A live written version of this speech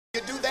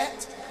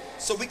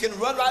so we can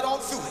run right on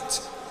through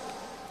it.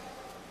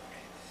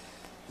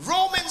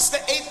 Romans, the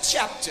 8th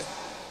chapter,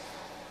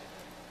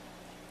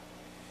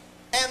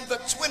 and the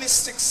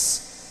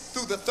 26th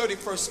through the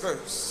 31st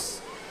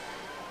verse.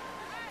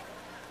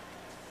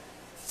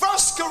 1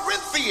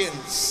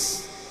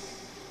 Corinthians,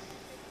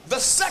 the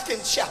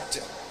 2nd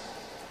chapter,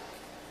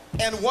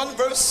 and 1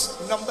 verse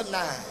number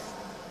 9.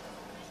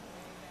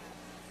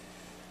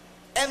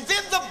 And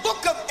then the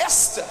book of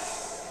Esther.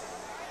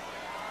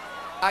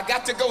 I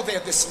got to go there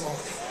this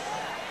morning,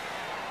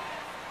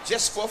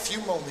 just for a few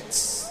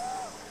moments.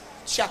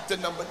 Chapter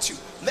number 2.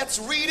 Let's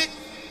read it.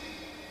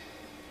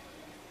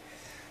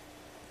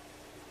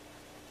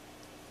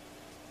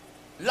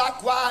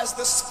 Likewise,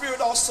 the Spirit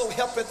also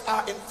helpeth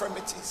our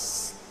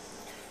infirmities.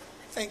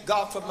 Thank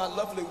God for my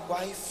lovely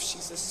wife.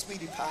 She's a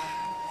sweetie pie.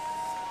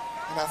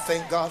 And I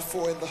thank God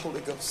for her in the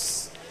Holy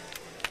Ghost.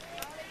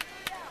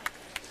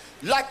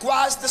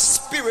 Likewise, the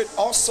Spirit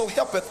also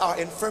helpeth our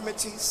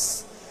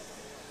infirmities.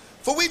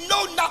 For we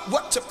know not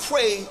what to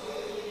pray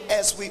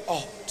as we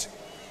ought.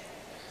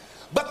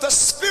 But the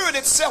Spirit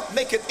itself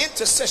maketh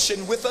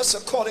intercession with us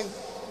according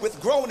with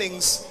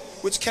groanings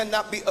which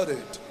cannot be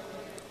uttered.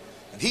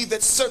 And he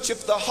that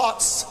searcheth the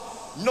hearts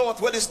knoweth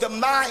what is the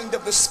mind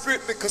of the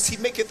Spirit, because he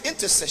maketh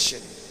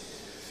intercession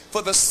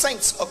for the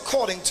saints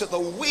according to the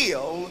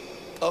will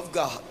of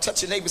God.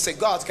 Touch your neighbor and say,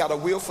 God's got a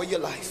will for your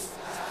life.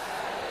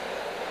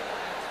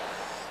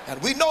 And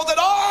we know that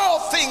all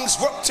things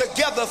work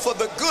together for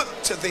the good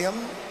to them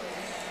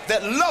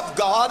that love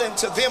God, and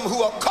to them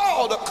who are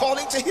called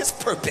according to his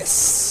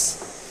purpose.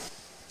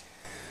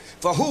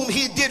 For whom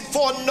he did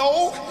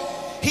foreknow,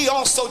 he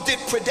also did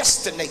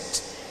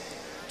predestinate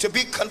to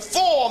be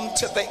conformed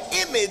to the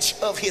image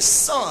of his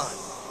Son,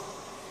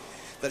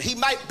 that he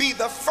might be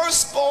the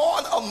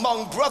firstborn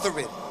among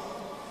brethren.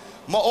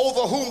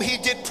 Moreover, whom he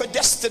did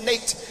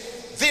predestinate,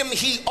 them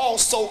he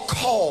also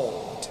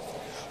called.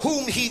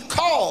 Whom he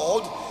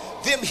called,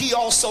 them he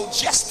also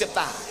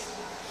justified.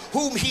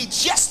 Whom he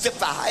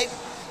justified,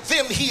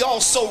 them he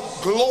also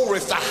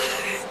glorified.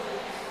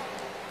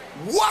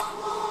 What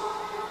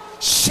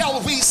shall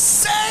we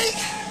say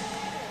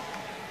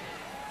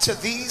to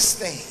these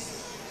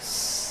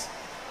things?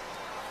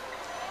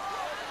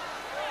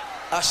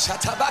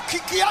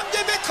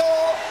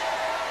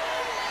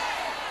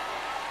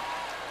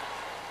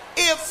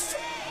 If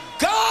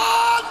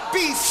God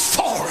be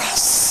for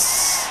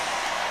us,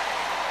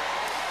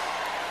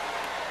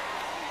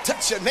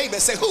 touch your neighbor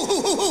and say,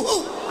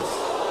 who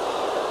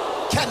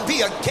can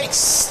be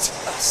against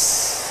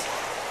us?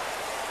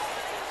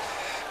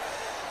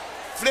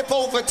 Flip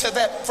over to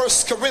that 1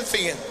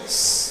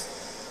 Corinthians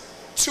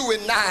 2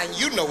 and 9.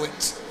 You know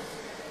it.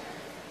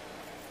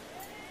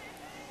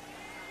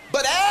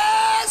 But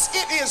as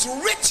it is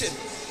written,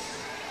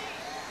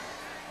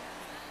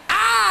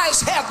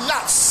 eyes have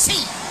not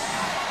seen,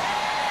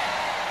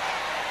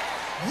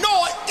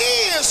 nor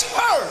ears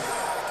heard,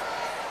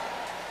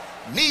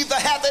 neither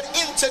hath it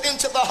entered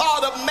into the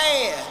heart of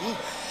man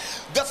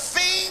the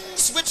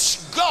things which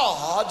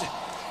God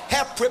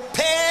hath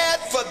prepared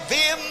for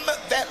them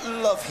that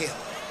love him.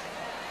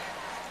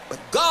 But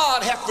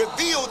God hath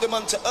revealed them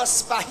unto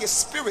us by his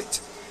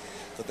Spirit.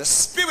 For the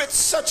Spirit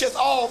searcheth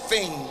all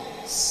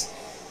things,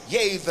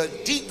 yea, the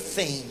deep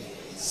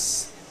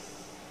things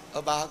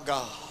of our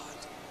God.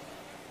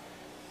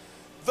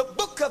 The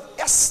book of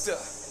Esther,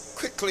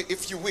 quickly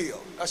if you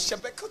will.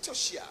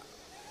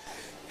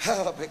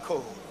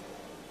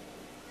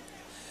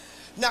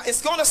 Now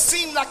it's going to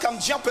seem like I'm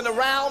jumping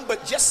around,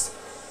 but just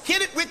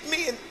hit it with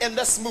me and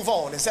let's move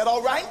on. Is that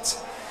all right?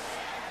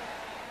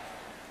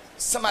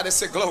 Somebody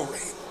say glory.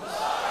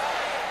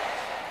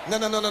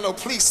 No.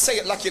 Please say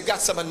it like you got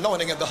some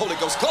anointing in the Holy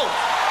Ghost. Glory.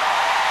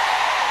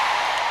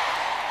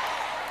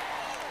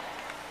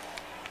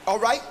 All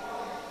right.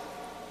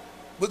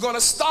 We're going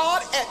to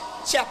start at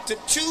chapter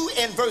 2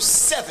 and verse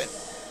 7.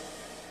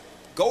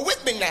 Go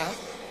with me now.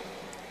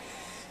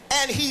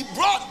 And he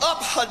brought up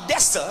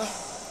Hadassah,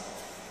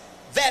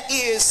 that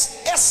is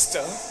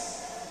Esther,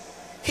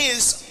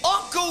 his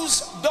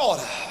uncle's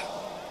daughter,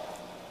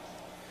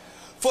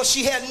 for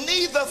she had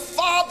neither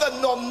father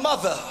nor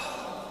mother,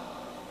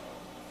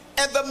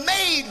 and the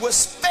maid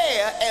was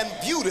fair and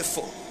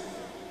beautiful,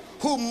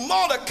 whom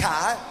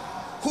Mordecai,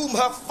 whom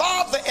her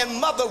father and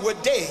mother were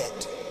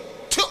dead,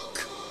 took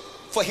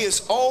for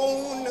his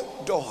own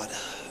daughter.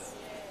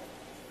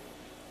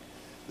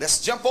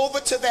 Let's jump over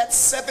to that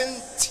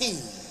 17,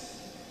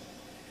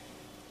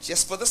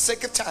 just for the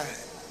sake of time.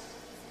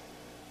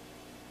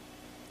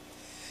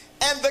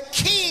 And the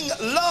king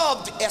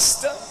loved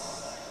Esther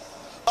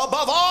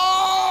above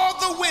all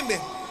the women.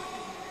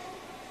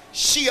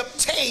 She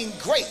obtained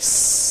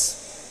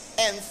grace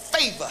and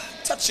favor.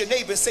 Touch your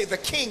neighbor and say, the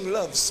king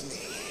loves me.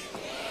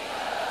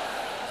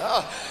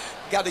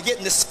 Got to get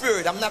in the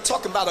spirit. I'm not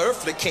talking about an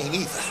earthly king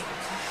either.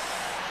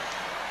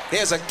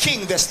 There's a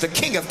king that's the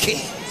King of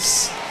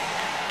Kings.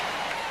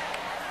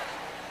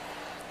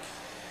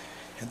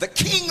 And the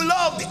king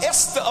loved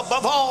Esther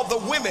above all the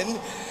women,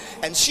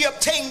 and she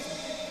obtained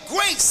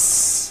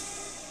grace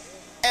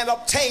and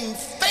obtained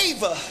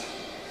favor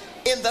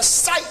in the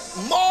sight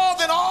more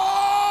than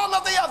all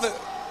of the other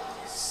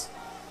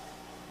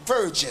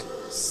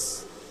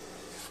virgins,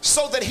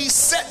 so that he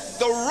set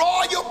the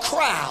royal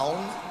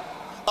crown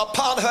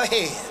upon her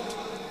head,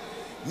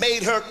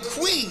 made her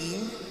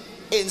queen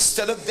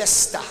instead of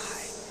Vesti.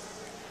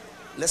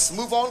 Let's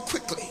move on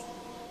quickly.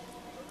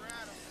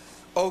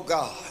 Oh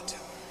God.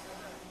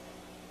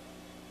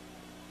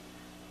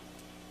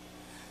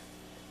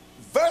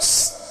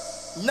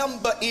 Verse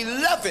number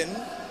 11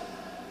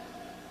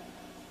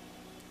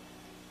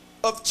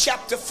 of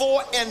chapter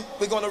 4, and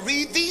we're going to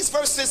read these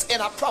verses,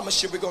 and I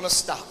promise you we're going to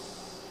stop.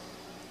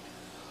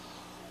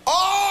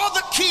 All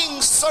the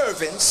king's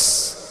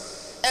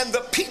servants and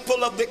the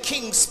people of the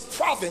king's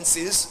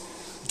provinces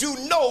do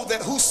know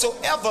that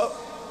whosoever,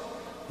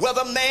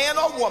 whether man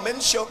or woman,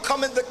 shall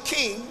come in the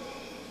king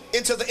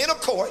into the inner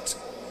court,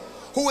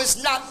 who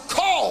is not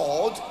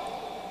called,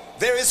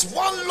 there is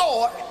one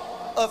Lord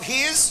of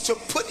his to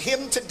put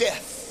him to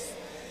death,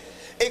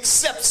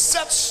 except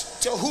such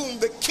to whom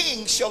the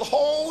king shall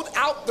hold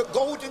out the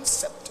golden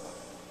scepter,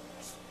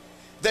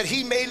 that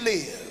he may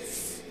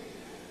live.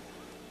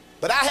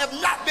 But I have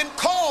not been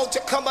called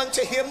to come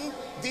unto him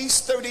these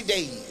 30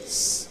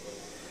 days.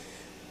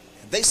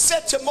 And they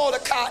said to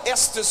Mordecai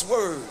Esther's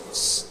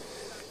words,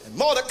 and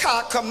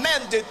Mordecai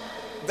commanded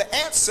the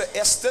answer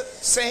Esther,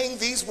 saying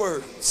these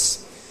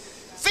words: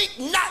 think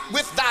not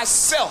with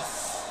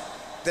thyself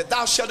that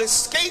thou shalt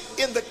escape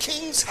in the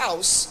king's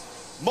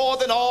house more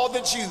than all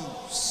the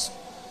Jews.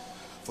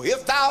 For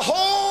if thou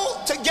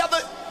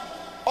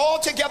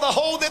altogether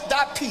holdeth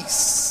thy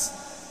peace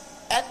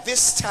at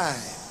this time,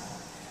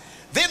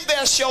 then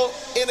there shall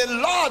an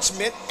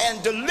enlargement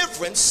and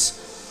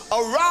deliverance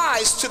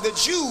arise to the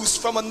Jews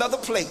from another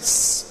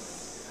place.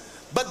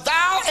 But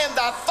thou and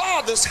thy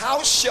father's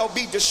house shall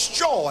be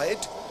destroyed,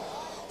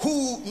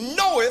 who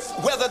knoweth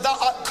whether thou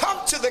art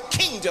come to the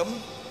kingdom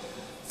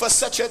for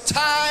such a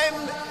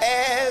time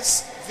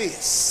as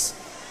this.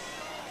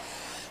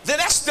 Then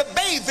Esther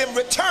bade them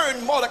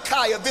return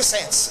Mordecai of this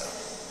answer: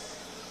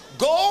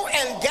 go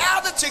and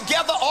gather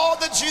together all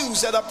the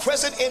Jews that are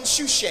present in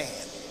Shushan.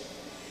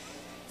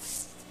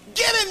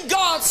 Get in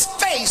God's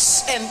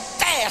face and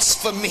fast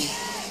for me.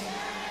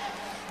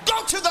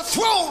 Go to the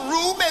throne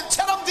room and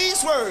tell them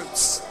these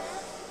words: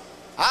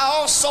 I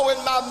also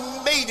and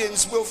my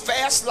maidens will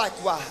fast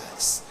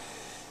likewise,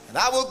 and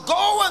I will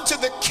go unto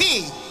the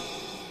king,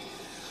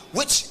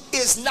 which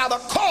is not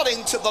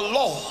according to the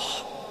law.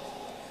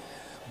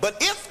 But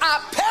if I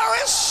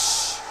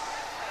perish,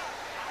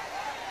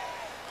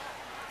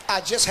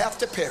 I just have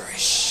to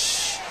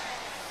perish.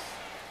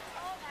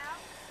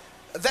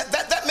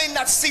 That may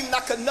not seem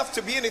like enough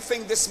to be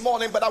anything this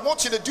morning, but I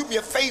want you to do me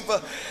a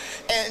favor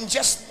and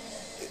just,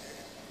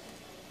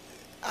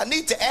 I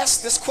need to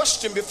ask this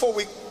question before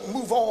we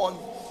move on.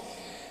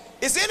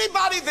 Is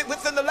anybody that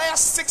within the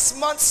last 6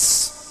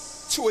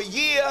 months to a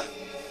year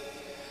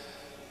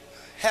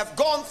have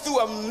gone through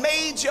a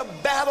major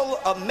battle,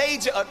 a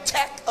major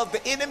attack of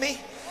the enemy?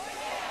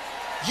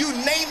 You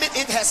name it,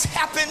 it has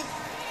happened.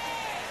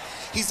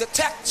 He's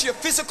attacked your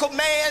physical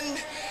man.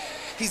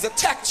 He's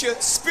attacked your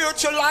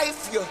spiritual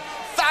life, your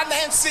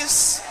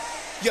finances,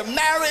 your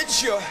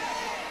marriage, your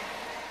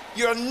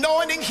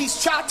anointing.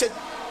 He's tried to,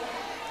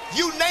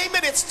 you name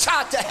it, it's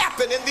tried to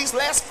happen in these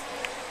last.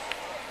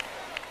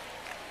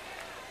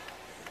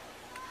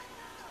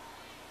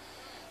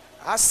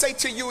 I say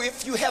to you,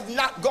 if you have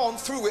not gone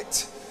through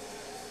it,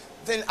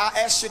 then I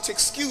ask you to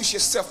excuse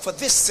yourself for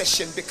this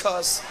session,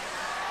 because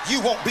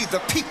you won't be the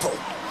people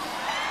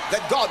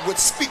that God would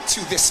speak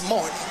to this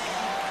morning.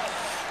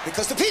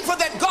 Because the people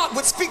that God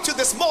would speak to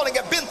this morning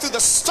have been through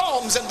the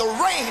storms and the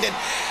rain, and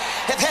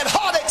have had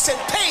heartaches and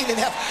pain, and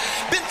have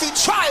been through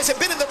trials, and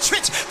been in the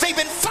trench. They've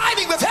been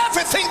fighting with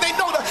everything they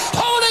know,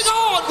 holding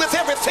on with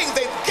everything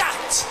they've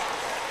got.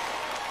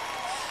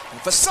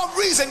 And for some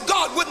reason,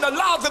 God wouldn't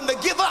allow them to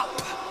give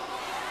up.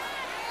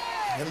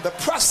 In the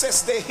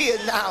process, they're here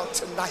now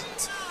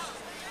tonight.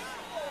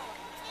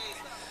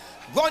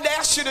 I'm going to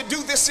ask you to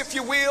do this, if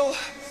you will.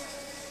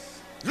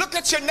 Look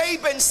at your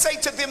neighbor and say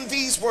to them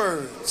these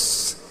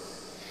words: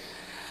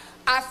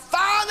 I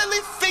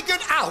finally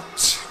figured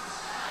out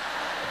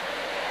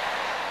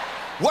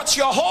what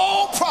your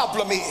whole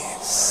problem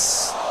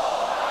is.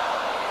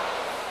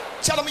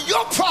 Tell them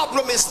your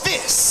problem is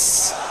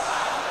this: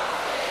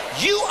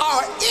 you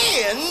are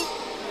in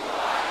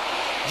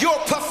your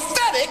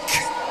prophetic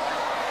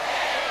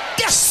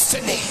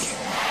destiny.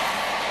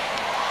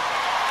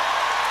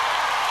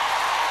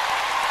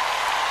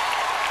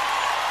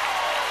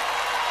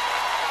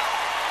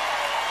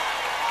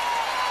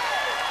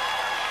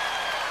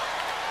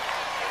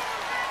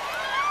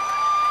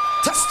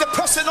 Touch the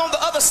person on the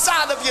other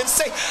side of you and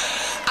say,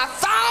 I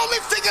finally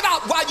figured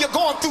out why you're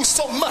going through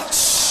so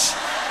much.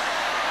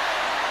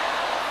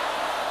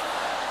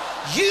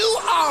 You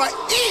are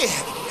in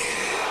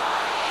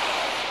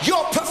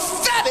your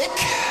prophetic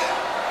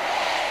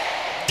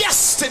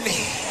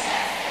destiny.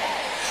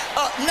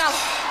 Now,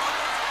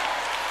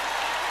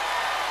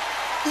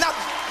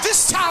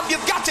 this time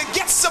you've got to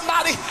get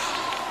somebody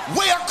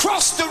way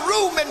across the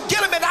room and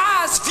get them an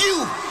eyes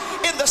view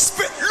in the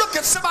spirit. Look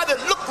at somebody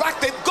that look like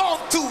they've gone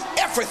through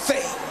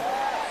everything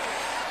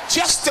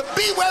just to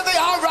be where they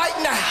are right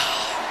now.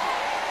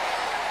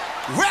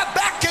 Rear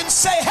back and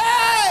say,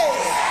 hey,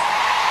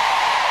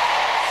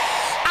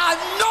 I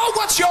know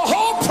what your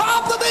whole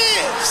problem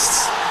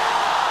is.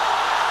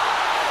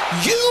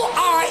 You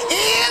are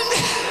in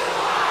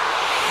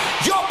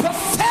your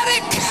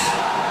prophetic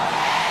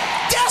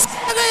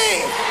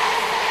destiny.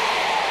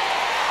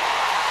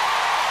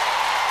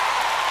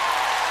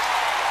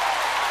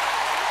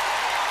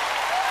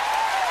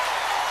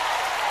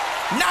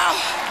 Now,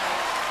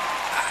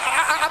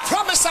 I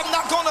promise I'm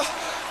not going to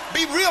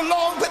be real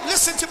long, but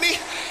listen to me.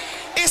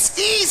 It's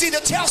easy to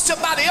tell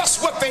somebody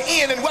else what they're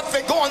in and what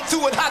they're going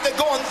through and how they're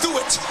going through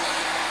it.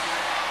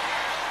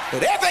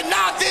 But every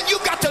now and then you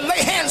got to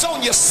lay hands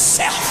on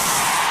yourself.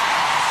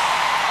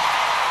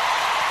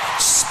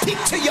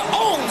 Speak to your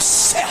own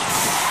self.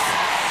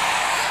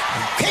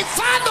 Can't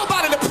find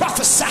nobody to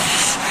prophesy.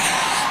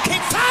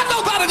 Can't find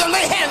nobody to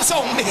lay hands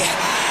on me.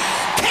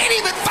 Can't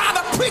even find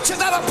a preacher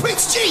that'll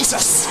preach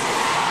Jesus.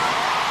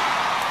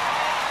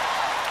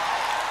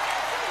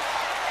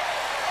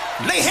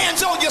 Lay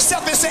hands on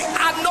yourself and say,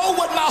 I know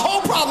what my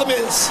whole problem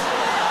is.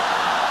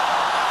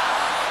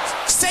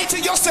 Say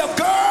to yourself,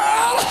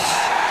 girl,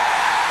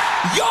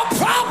 your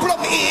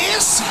problem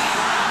is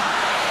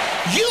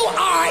you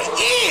are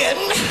in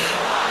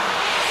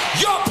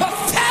your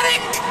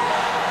prophetic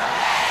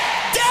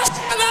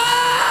destiny.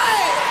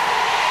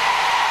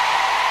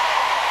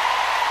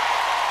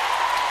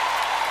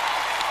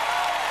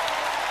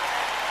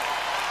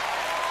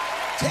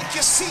 Take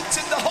your seats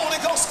in the Holy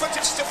Ghost for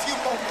just a few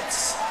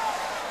moments.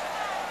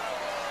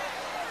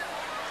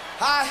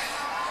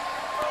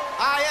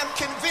 I am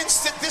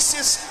convinced that this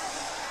is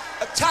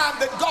a time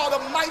that God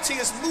Almighty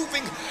is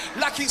moving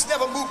like he's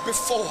never moved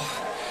before.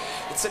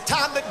 It's a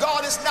time that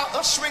God is now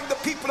ushering the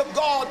people of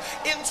God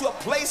into a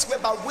place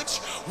whereby which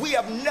we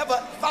have never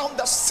found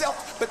ourselves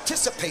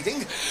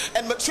participating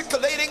and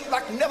matriculating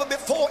like never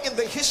before in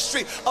the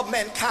history of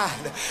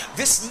mankind.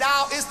 This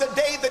now is the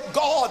day that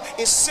God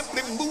is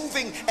simply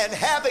moving and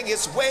having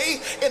his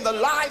way in the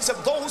lives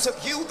of those of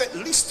you that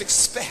least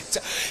expect.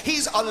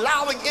 He's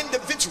allowing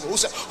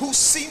individuals who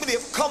seemingly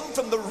have come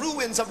from the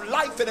ruins of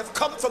life and have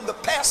come from the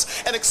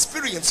past and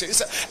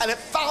experiences and have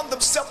found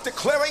themselves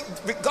declaring,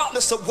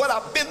 regardless of what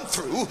I've been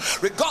through,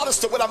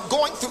 regardless of what I'm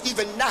going through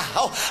even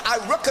now, I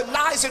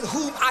recognize in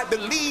whom I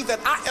believe, and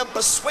I am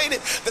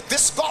persuaded that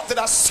this God that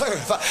I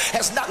serve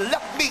has not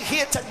left me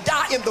here to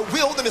die in the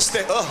wilderness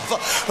thereof,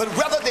 but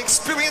rather the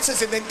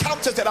experiences and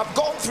encounters that I've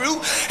gone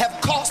through have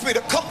caused me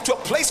to come to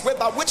a place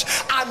whereby which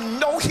I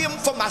know him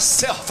for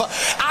myself.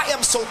 I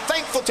am so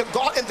thankful to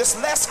God in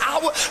this last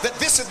hour that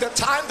this is the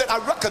time that I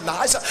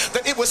recognize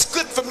that it was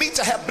good for me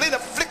to have been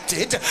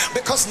afflicted,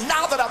 because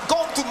now that I've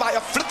gone through my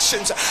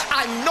afflictions,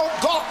 I know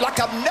God like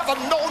I've never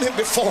known him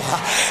before.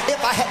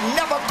 If I had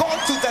never gone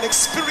through that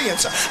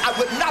experience, I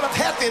would not have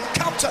had the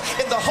encounter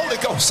in the Holy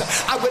Ghost.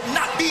 I would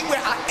not be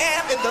where I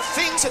am in the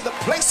things and the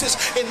places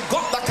in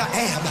God like I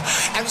am.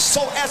 And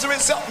so as a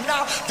result,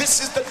 now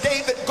this is the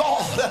day that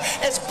God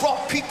has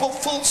brought people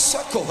full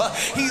circle.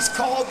 He's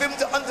called them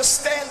to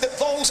understand that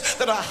those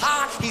that are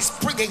high, he's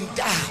bringing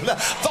down.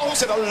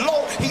 Those that are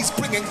low, he's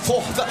bringing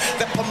forth.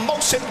 The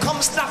promotion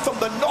comes not from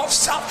the north,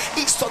 south,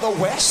 east, or the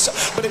west,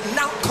 but it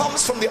now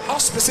comes from the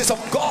auspices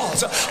of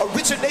God's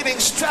originating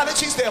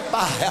strategies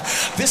thereby.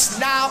 This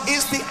now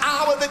is the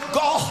hour that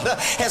God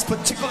has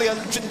particularly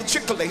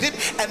matriculated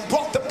and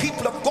brought the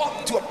people of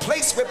God to a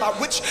place whereby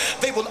which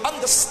they will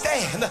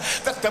understand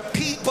that the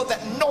people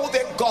that know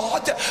their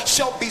God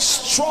shall be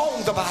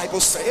strong, the Bible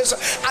says,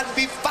 and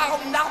be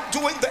found now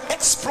doing the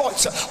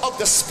exploits of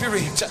the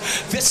Spirit.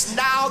 This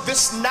now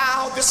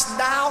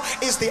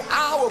is the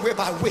hour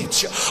whereby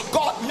which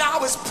God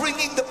now is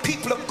bringing the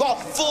people of God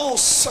full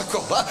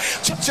circle.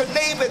 Touch your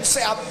neighbor and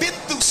say, I've been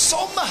through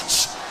so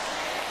much,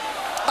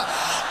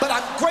 but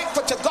I'm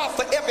grateful to God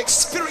for every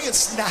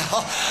experience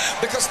now,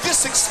 because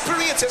this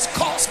experience has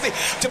caused me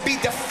to be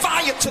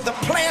defiant to the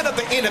plan of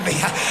the enemy.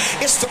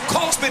 It's to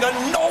cause me to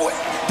know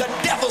the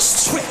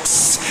devil's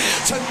tricks,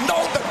 to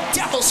know the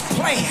devil's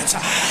plans.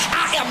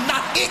 I am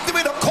not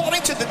ignorant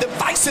according to the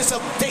devices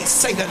of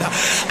Satan.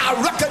 I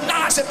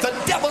recognize that the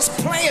devil's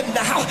plan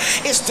now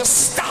is to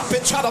stop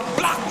and try to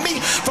block me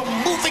from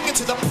moving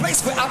into the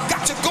place where I've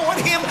got to go in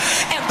him,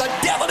 and the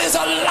devil is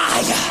a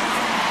liar.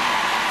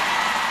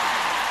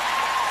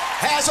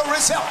 As a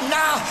result,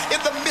 now in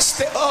the midst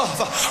thereof,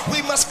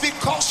 we must be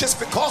cautious,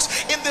 because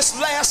in this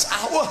last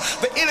hour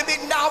the enemy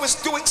now is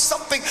doing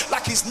something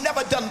like he's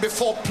never done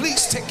before.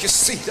 Please take your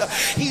seat.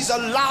 He's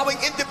allowing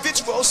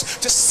individuals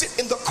to sit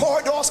in the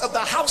corridors of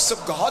the house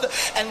of God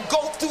and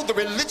go through the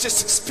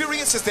religious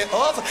experiences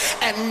thereof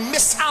and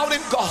miss out in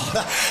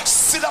God.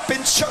 Sit up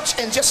in church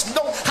and just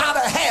know how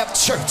to have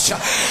church.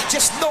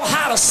 Just know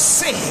how to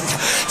sing.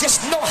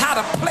 Just know how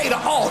to play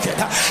the organ.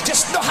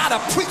 Just know how to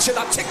preach and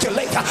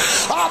articulate.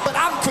 But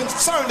I'm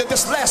concerned in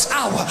this last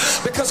hour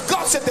because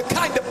God said the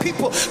kind of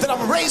people that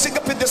I'm raising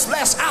up in this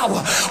last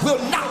hour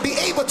will not be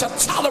able to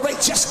tolerate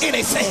just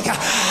anything.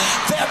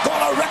 They're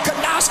going to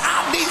recognize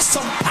I need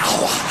some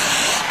power.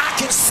 I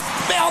can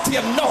smell the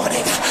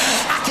anointing.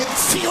 I can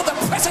feel the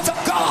presence of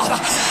God.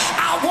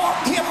 I want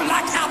him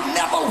like I've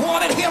never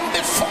wanted him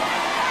before.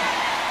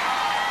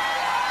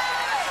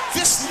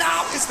 This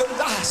now is the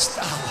last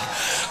hour.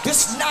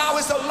 This now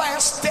is the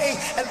last day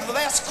and the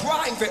last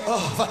crying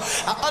thereof.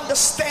 I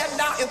understand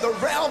now in the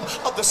realm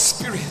of the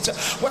spirit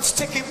what's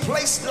taking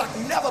place like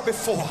never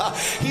before.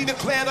 He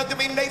declared unto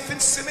me,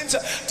 Nathan Simmons,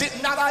 did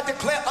not I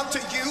declare unto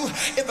you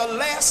in the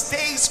last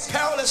days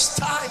perilous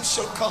times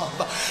shall come?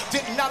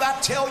 Did not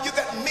I tell you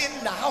that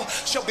men now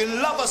shall be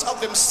lovers of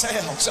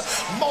themselves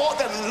more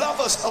than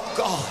lovers of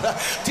God?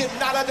 Did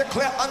not I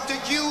declare unto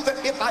you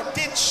that if I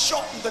did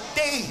shorten the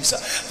days,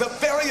 the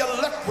very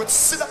elect would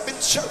sit up in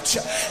church,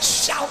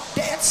 shout,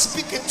 dance,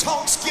 speak in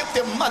tongues, give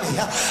them money,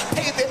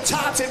 pay their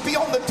tithes, and be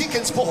on the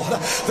deacon's board,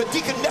 the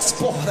deaconess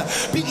board,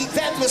 be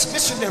evangelists,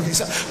 missionaries,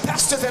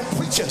 pastors, and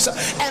preachers,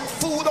 and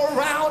fool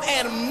around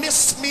and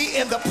miss me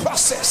in the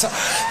process.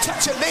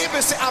 Touch your neighbor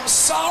and say, I'm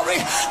sorry,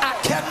 I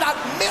cannot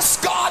miss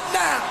God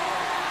now.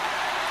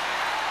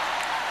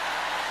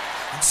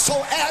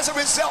 So as a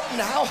result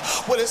now,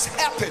 what has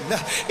happened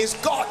is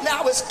God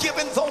now has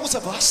given those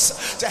of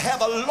us to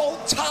have a low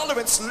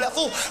tolerance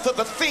level for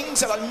the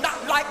things that are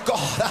not like God.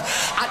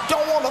 I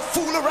don't want to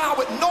fool around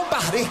with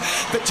nobody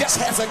that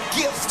just has a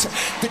gift,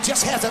 that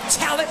just has a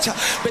talent,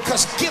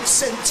 because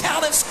gifts and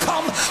talents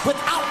come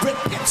without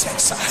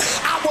repentance.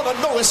 I want to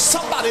know, is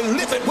somebody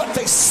living what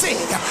they sing?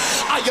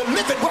 Are you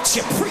living what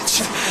you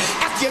preach?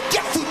 After you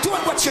get through doing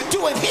what you're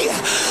doing here,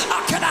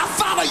 can I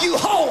follow you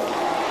home?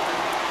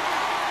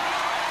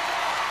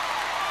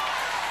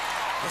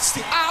 It's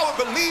the hour,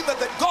 believer,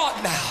 that God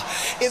now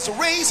is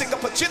raising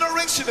up a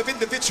generation of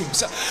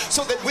individuals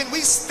so that when we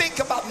think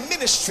about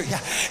ministry,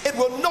 it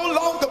will no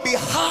longer be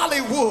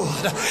Hollywood.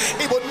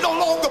 It will no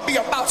longer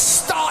be about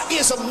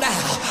starism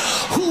now.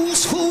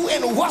 Who's who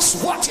and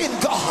what's what in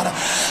God.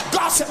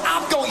 God said,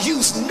 I'm going to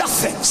use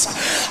nothings.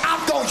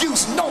 I'm going to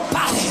use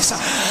nobodies.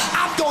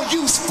 I'm going to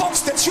use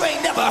folks that you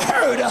ain't never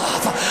heard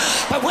of.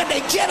 But when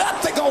they get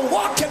up, they're going to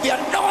walk in the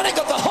anointing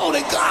of the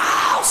Holy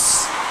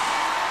Ghost.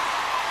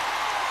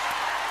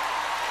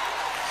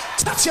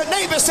 Touch your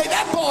neighbor and say,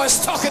 that boy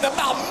is talking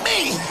about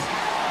me.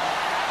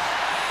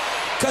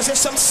 Because there's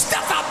some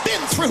stuff I've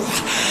been through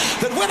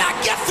that when I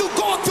get through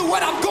going through what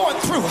I'm going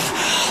through,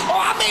 or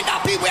I may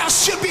not be where I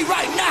should be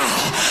right now.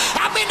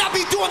 I may not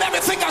be doing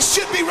everything I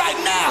should be right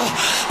now.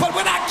 But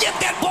when I get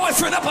that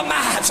boyfriend up of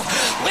mine,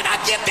 when I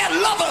get that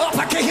lover up,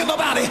 I can't hear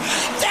nobody.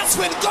 That's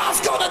when God's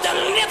going to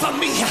deliver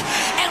me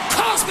and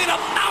cause me to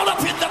mount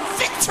up in the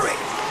victory.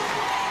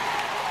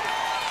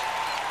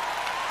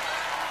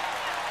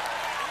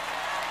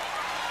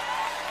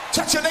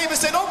 Touch your neighbor and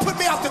say, don't put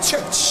me out the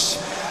church.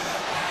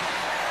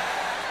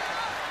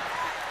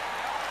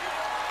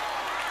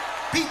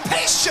 Be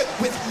patient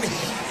with me.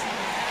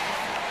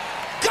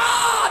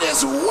 God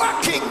is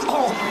working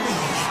on me.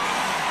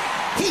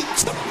 He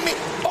took me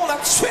on a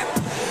trip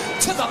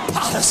to the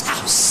potter's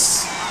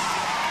house.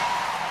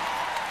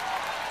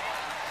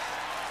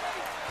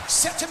 He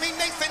said to me,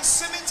 Nathan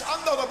Simmons,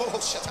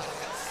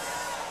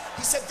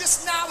 he said,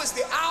 this now is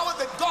the hour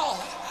that God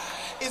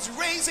is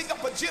raising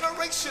up a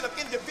generation of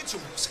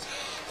individuals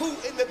who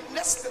in the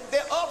midst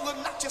thereof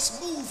will not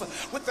just move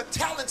with the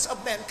talents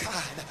of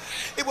mankind.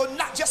 It will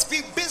not just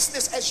be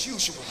business as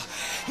usual.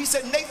 He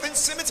said, Nathan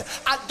Simmons,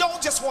 I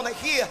don't just want to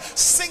hear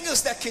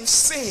singers that can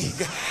sing,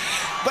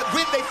 but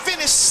when they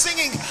finish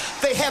singing,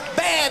 they have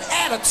bad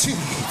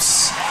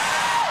attitudes.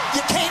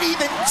 You can't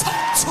even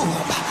talk to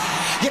them.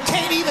 You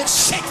can't even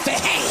shake their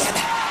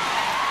hand.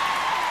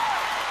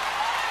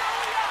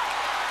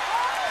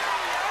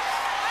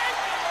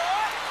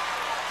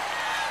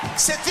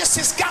 Said this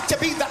has got to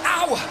be the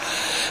hour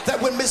that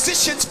when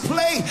musicians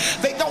play,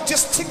 they don't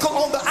just tickle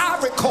on the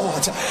ivory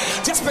chords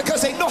just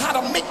because they know how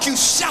to make you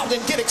shout and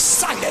get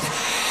excited.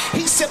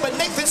 He said, but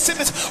Nathan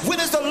Simmons,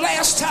 when is the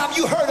last time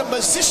you heard a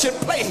musician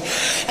play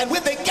and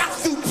when they got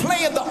through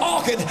playing the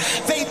organ,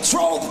 they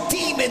drove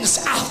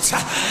demons out?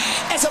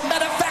 As a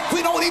matter of fact,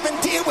 we don't even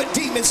deal with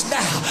demons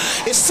now.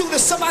 As soon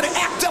as somebody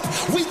act up,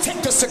 we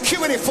take the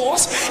security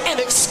force and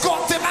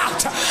escort them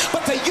out.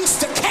 But they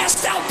used to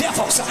cast out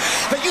devils.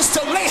 They used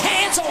to lay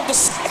hands on the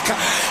sick.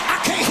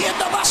 I can't hear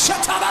the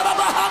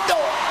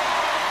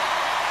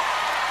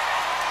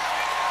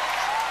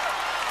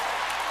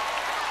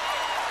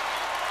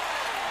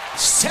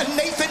Said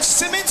Nathan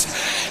Simmons,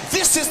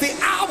 this is the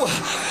hour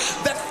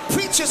that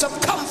preachers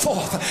have come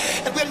forth,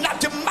 and we're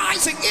not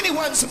demising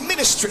anyone's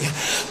ministry,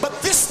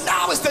 but this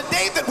now is the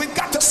day that we've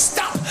got to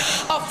stop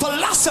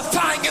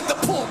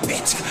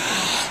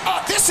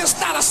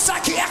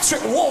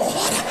electric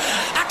ward.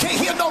 I can't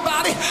hear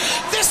nobody.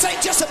 This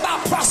ain't just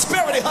about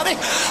prosperity, honey.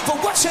 For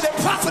what should it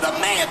profit a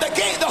man to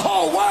gain the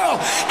whole world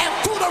and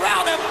fool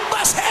around and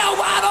bust hell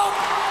wide open?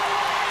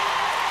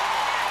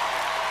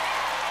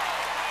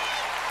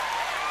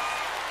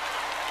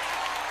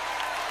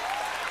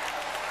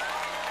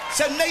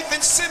 Said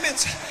Nathan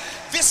Simmons,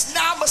 this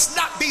now must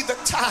not be the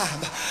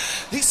time.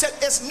 He said,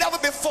 it's never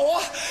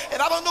before,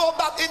 and I don't know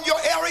about in your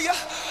area,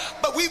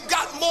 but we've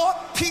got more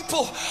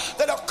people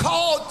that are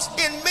called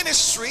in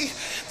ministry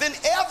than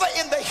ever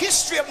in the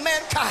history of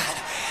mankind.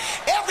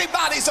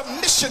 Everybody's a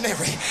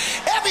missionary.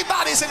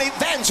 Everybody's an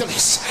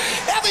evangelist.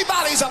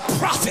 Everybody's a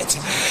prophet.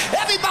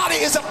 Everybody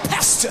is a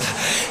pastor.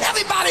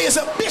 Everybody is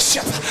a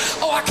bishop.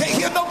 Oh, I can't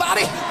hear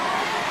nobody.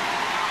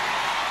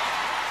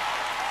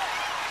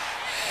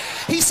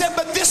 He said,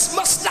 but this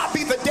must not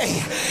be the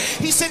day.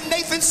 He said,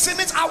 Nathan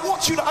Simmons, I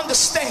want you to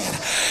understand,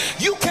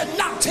 you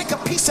cannot take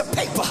a piece of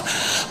paper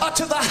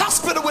to the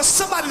hospital with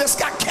somebody that's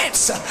got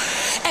cancer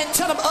and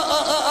tell them,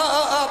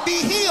 be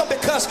healed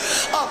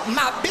because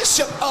my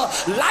bishop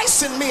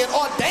licensed me and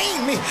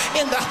ordained me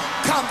in the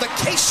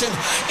convocation,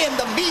 in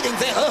the meeting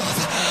thereof.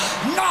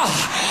 No,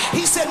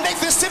 he said,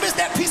 Nathan Simmons,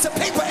 that piece of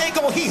paper ain't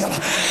gonna heal.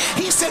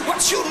 He said,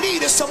 what you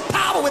need is some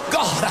power with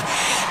God.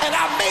 And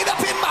I made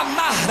up in my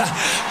mind,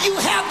 you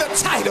have the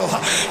title,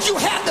 you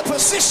have the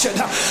position,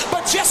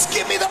 but just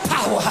give me the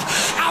power.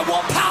 I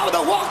want power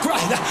to walk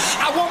right.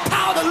 I want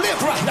power to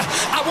live right.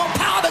 I want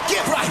power to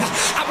give right.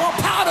 I want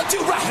power to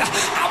do right.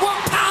 I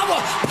want power,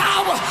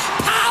 power,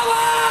 power.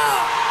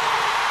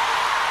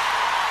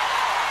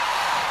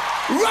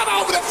 Run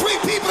over to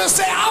 3 people and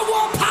say, I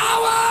want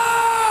power.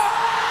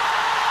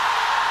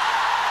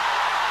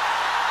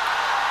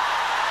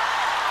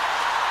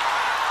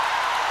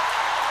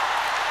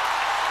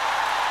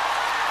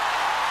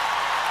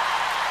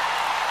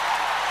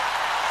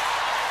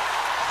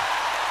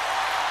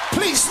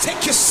 Please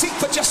take your seat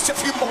for just a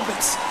few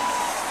moments.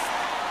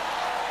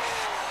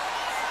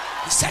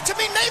 He said to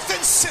me,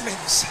 Nathan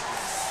Simmons,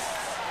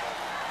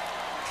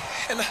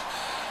 and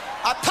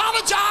I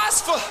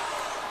apologize for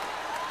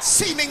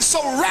seeming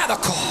so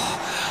radical,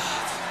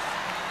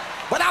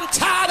 but I'm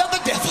tired of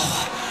the devil.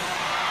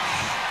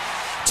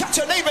 Touch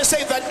your neighbor and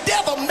say, the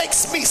devil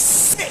makes me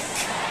sick.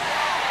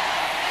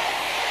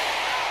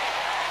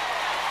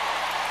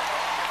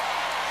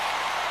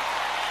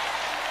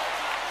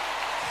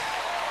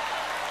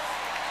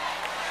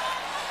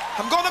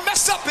 I'm going to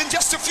mess up in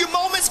just a few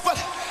moments, but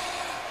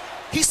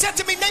he said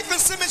to me, Nathan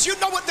Simmons, you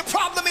know what the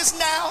problem is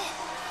now?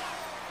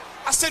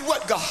 I said,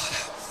 what, God?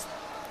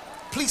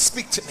 Please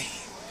speak to me.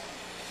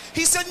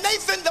 He said,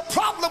 Nathan, the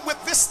problem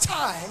with this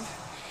time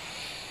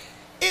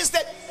is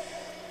that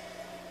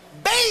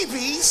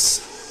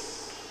babies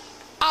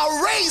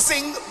are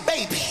raising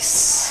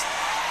babies.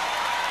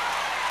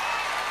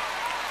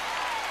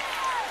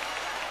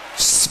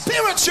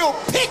 Spiritual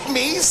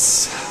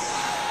pygmies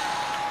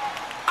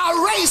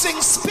are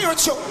raising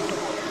spiritual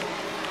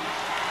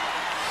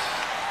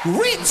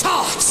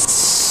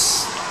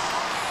retards,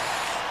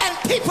 and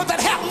people that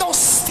have no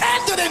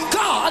standard in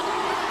God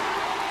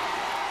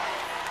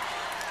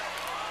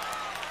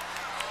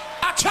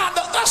are trying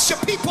to usher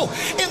people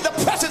in the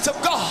presence of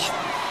God.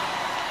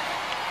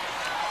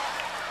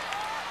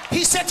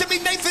 He said to me,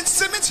 Nathan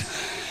Simmons,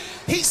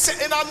 he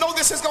said, and I know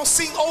this is going to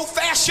seem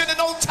old-fashioned and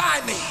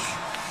old-timey.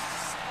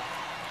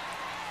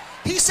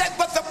 He said,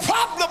 but the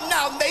problem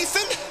now,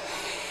 Nathan,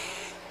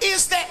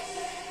 is that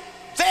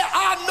there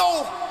are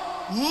no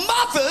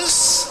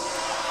mothers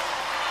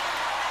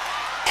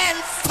and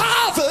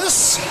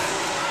fathers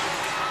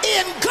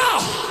in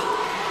God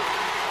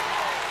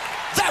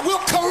that will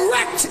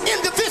correct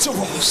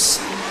individuals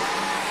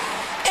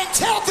and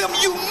tell them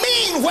you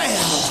mean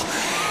well,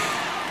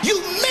 you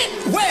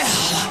meant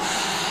well,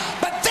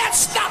 but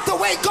that's not the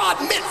way God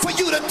meant for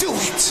you to do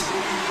it.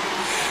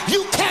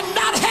 You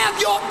cannot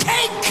have your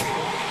cake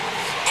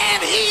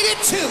and eat it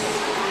too.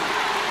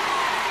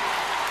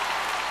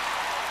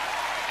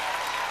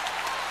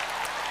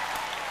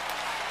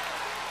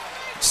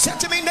 Said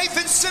to me,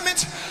 Nathan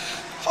Simmons,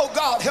 oh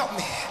God, help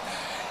me.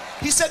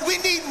 He said, we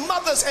need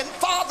mothers and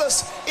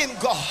fathers in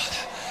God.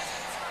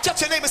 Touch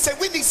your neighbor and say,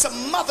 we need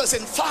some mothers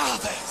and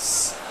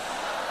fathers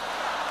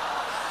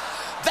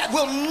that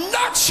will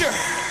nurture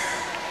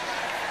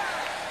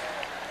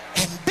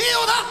and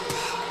build up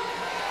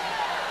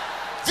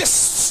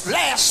this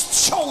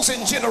last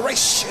chosen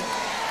generation.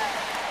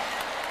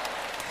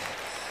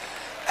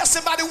 Ask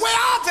somebody, where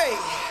are they?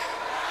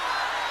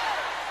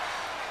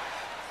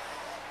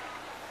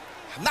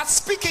 I'm not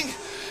speaking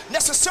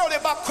necessarily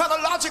about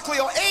chronologically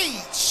or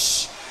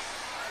age.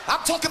 I'm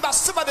talking about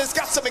somebody that's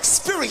got some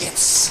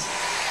experience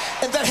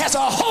and that has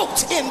a hope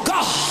in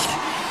God,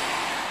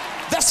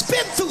 that's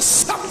been through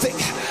something.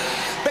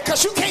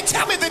 Because you can't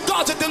tell me that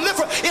God's a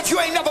deliverer if you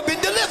ain't never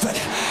been delivered.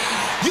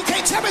 You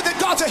can't tell me that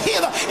God's a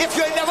healer if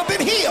you ain't never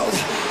been healed.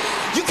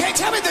 You can't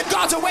tell me that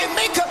God's a way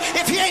maker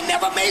if he ain't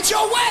never made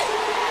your way.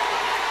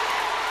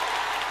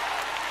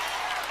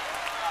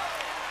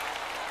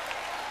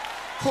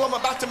 Who I'm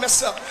about to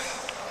mess up.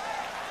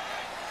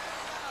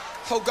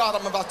 Oh God,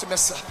 I'm about to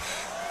mess up.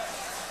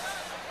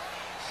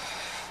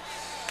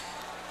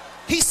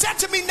 He said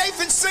to me,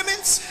 Nathan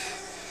Simmons,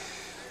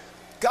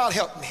 God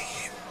help me.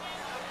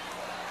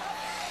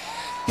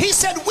 He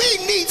said,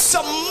 we need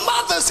some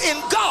mothers in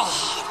God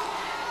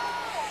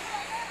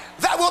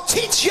that will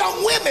teach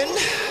young women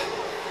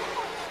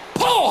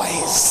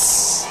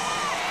poise,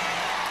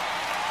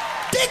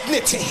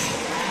 dignity,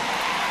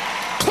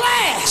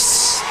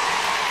 class,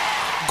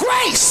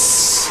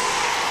 grace,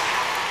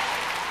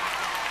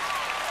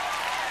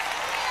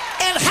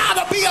 and how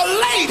to be a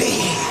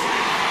lady.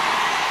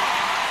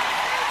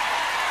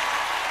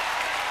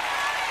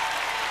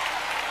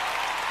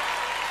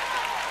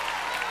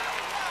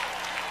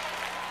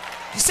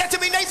 He said to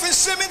me, Nathan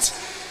Simmons,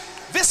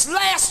 this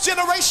last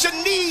generation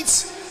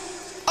needs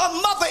a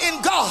mother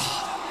in God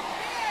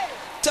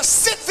to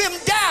sit them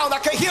down, I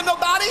can't hear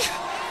nobody,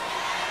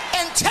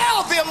 and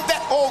tell them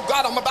that, oh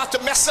God, I'm about to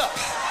mess up,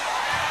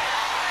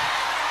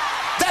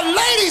 that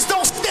ladies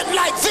don't sit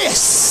like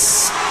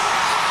this,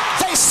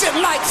 they sit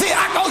like this.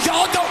 I know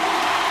y'all don't.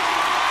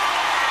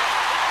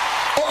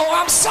 Oh,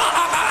 I'm sorry,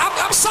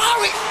 I'm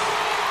sorry.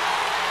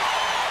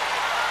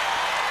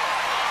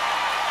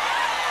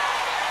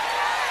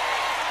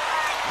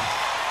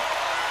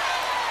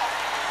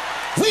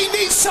 We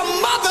need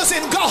some mothers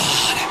in God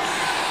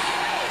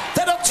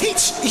that'll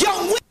teach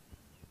young women.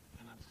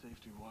 And I'm safe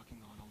to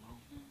walking on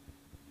alone.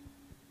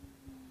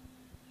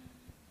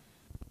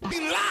 Be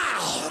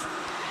loud.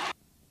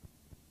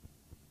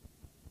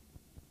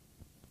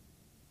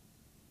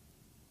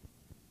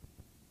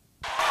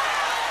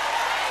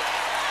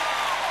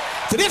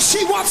 That if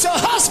she wants a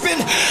husband,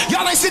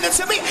 y'all ain't sitting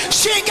to me,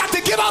 she ain't got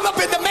to get all up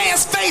in the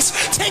man's face,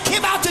 take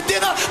him out to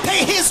dinner,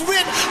 pay his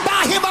rent,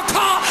 buy him a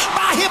car,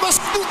 buy him a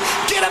suit,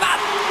 get him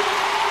out.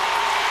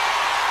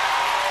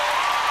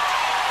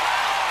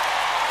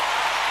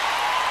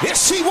 If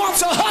she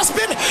wants a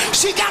husband,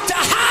 she got to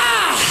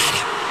hide.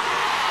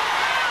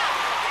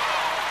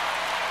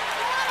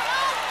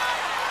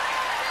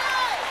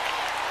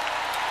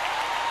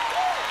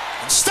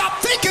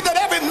 Stop thinking that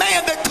every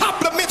man that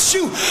compliments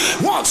you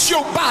wants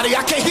your body.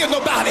 I can't hear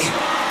nobody.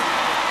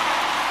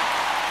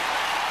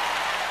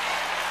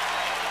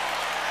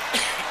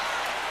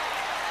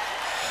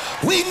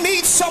 We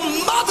need some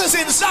mothers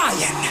in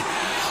Zion,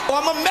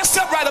 or I'm gonna mess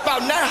up right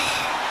about now,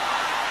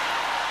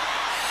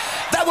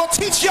 that will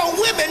teach young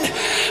women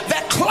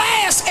that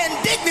class and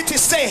dignity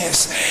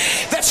says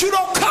that you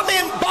don't come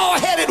in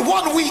bald-headed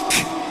one week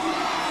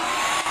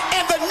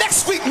and the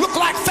next week look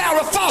like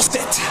Farrah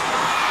Fawcett.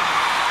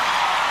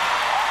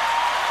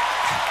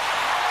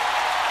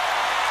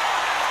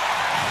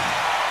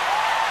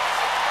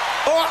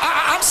 Or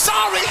I'm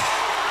sorry,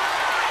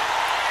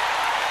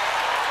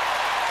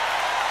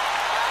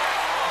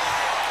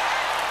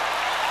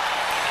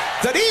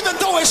 that even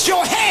though it's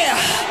your hair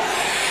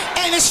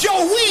and it's your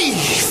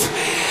weave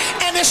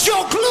and it's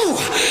your glue,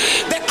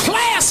 that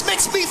class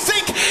makes me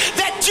think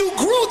that you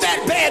grew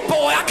that bad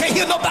boy. I can't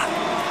hear nobody.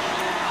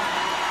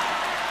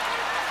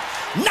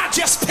 Not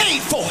just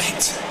paid for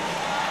it.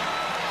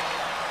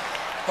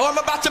 Oh, I'm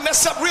about to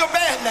mess up real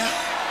bad now.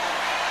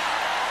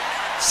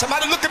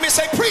 Somebody look at me and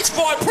say, preach,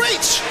 boy,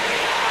 preach.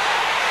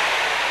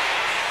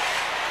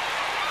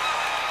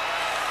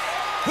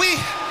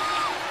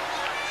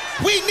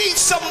 We need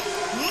some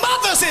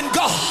mothers in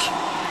God.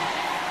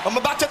 I'm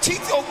about to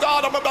teach, oh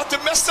God, I'm about to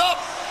mess up.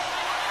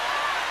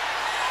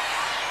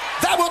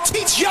 That will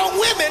teach young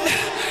women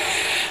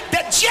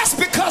that just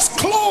because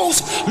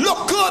clothes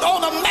look good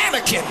on a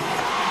mannequin,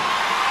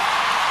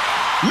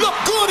 look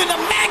good in a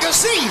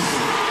magazine,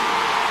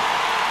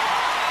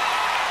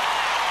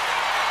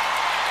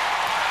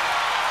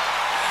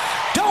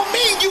 don't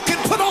mean you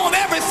can put on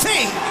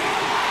everything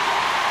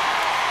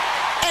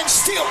and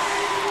still.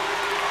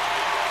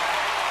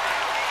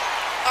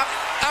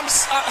 I'm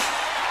sorry,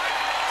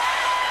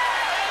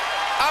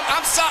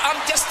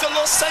 I'm just a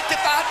little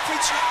sanctified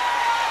preacher.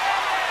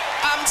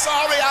 I'm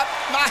sorry,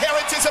 my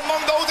heritage is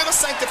among those that are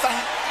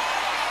sanctified.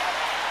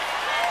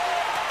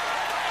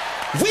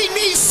 We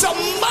need some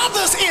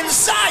mothers in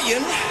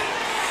Zion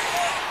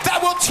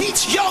that will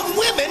teach young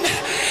women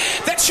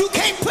that you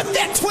can't put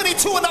that 22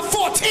 and a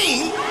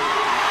 14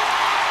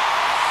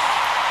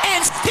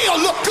 and still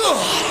look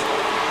good.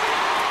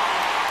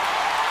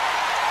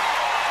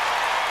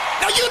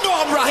 Now you know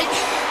I'm right.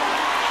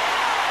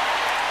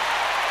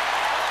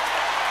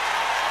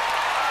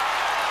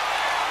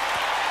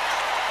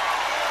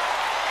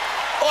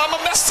 Oh, I'm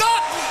gonna mess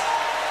up.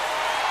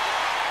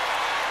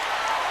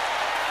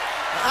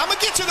 I'm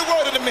gonna get to the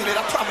word in a minute,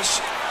 I promise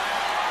you.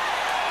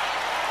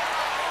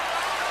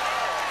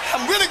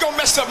 I'm really gonna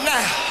mess up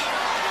now.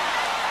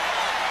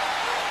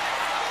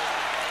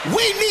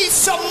 We need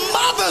some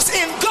mothers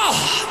in God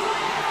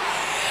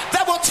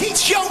that will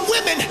teach young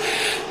women,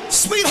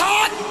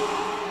 sweetheart,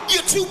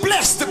 you're too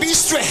blessed to be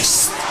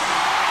stressed.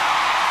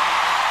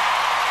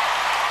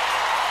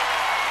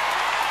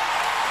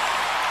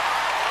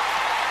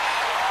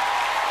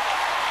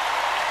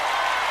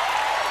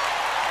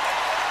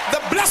 The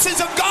blessings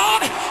of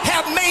God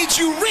have made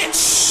you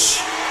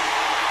rich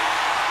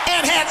and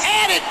and had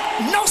added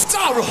no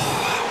sorrow.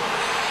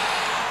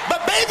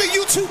 But baby,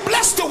 you too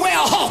blessed to wear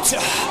a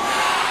halter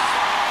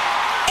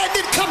and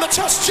then come to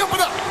church jumping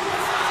up.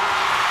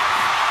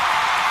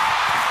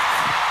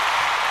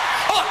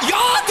 Oh,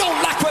 y'all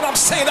don't like what I'm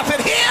saying up in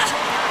here.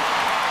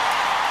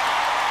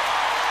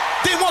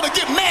 They want to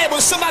get mad when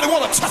somebody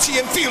want to touch you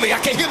and feel it. I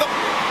can't hear them.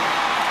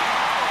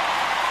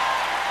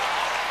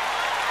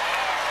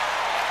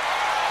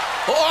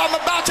 Oh, I'm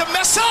about to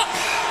mess up.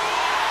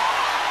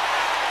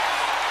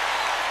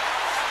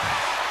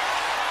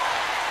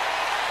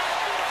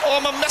 Oh,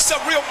 I'm gonna mess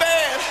up real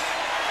bad.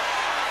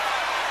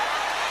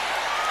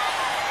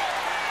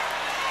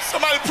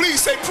 Somebody please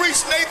say,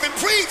 preach, Nathan,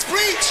 preach,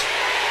 preach.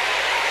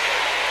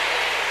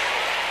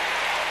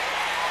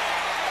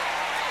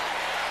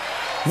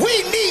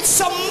 We need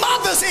some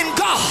mothers in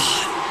God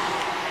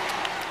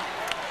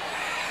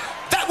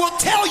that will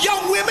tell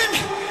young women,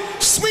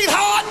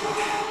 sweetheart,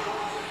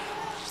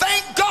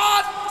 thank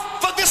God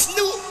for this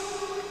new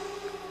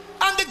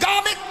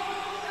undergarment.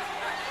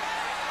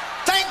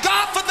 Thank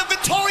God for the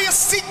Victoria's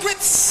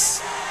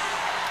Secrets.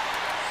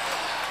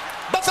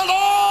 But the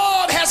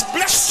Lord has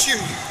blessed you.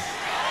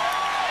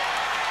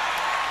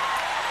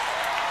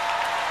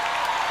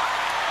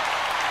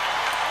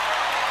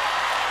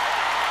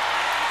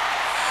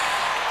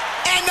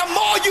 And the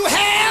more you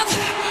have,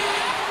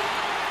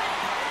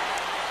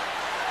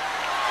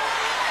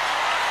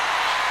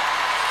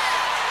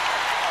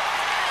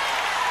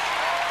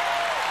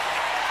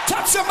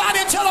 touch somebody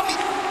and tell them,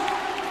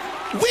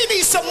 we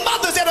need some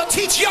mothers that'll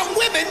teach young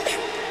women.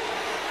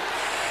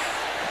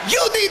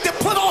 You need to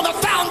put on a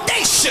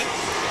foundation.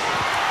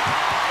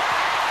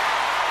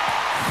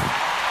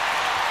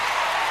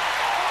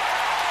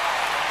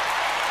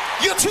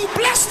 You're too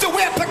blessed to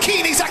wear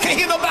bikinis. I can't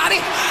hear nobody.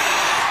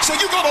 So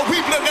you're gonna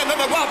weebling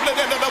and wobbling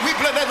and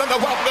weebling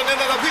and wobbling and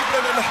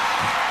weebling and.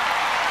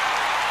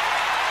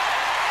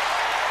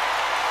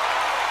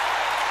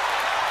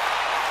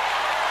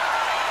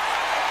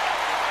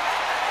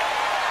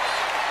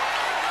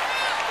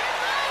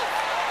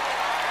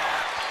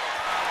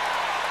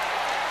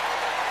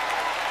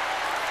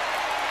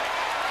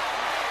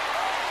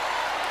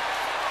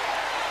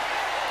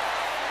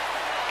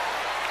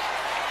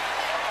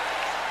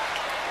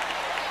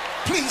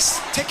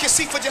 Please take your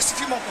seat for just a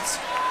few moments.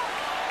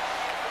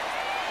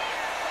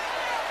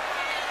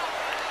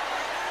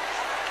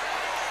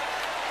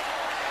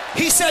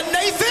 He said,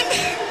 Nathan,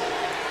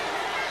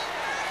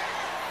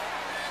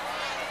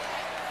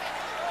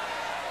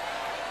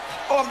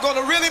 oh, I'm going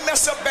to really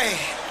mess up bad.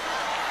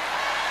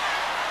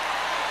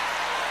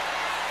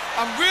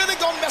 I'm really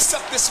going to mess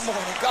up this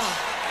morning, God.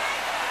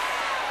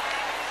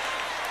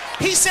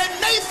 He said,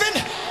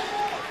 Nathan,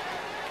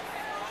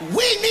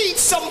 we need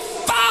some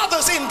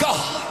fathers in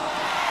God.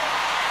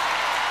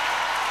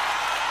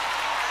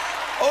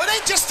 Oh, it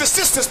ain't just the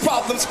sisters'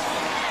 problems.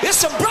 There's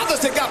some brothers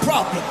that got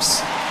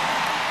problems.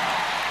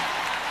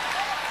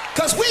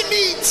 Because we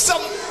need some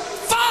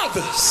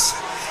fathers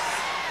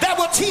that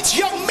will teach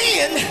young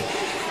men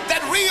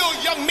that real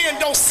young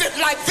men don't sit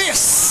like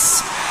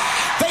this.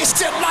 They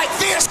sit like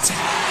this.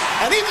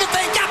 And even if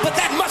they got but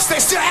that much,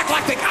 they still act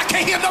like I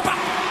can't hear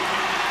nobody.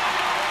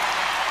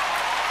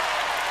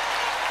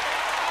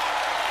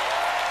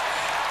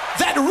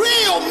 That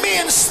real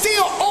men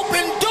still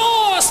open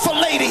doors for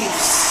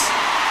ladies.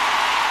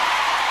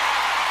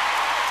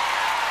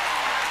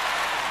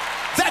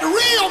 That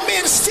real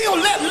men still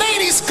let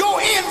ladies go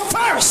in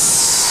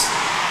first.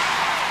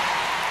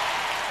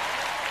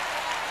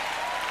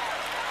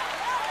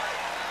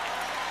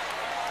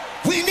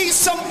 We need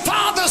some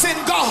fathers in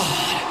God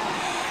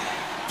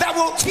that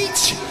will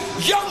teach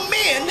young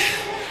men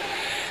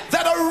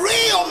that a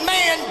real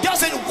man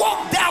doesn't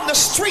walk down the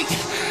street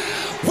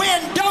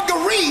wearing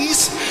dungarees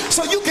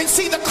so you can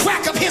see the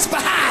crack of his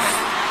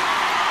behind.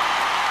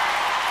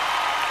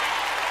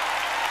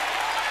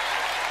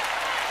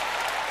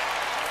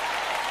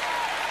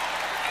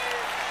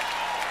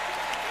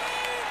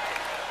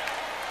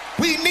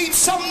 We need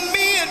some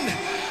men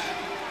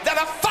that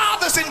are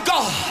fathers in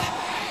God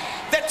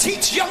that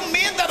teach young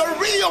men that a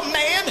real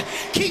man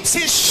keeps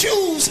his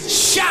shoes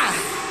shined,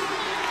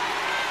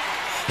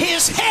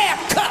 his hair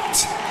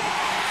cut,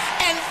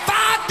 and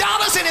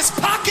 $5 in his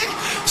pocket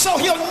so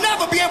he'll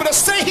never be able to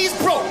say he's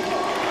broke.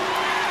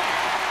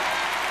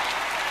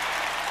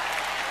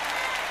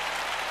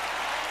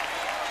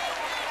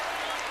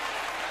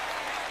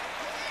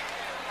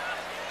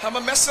 I'm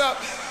gonna mess up.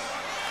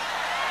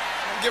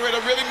 I'm getting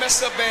ready to really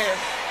mess up bad.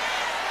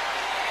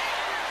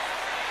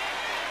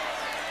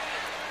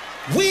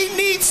 We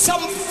need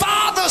some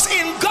fathers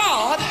in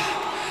God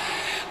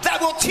that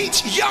will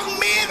teach young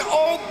men,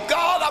 oh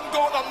God, I'm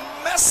gonna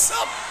mess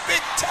up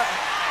big time.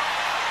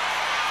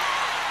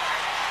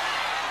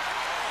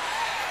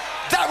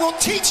 That will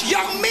teach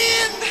young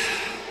men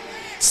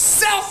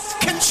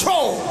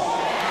self-control.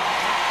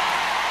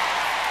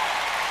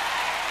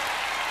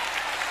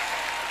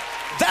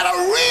 That a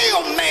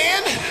real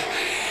man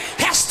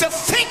has to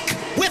think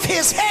with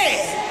his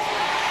head.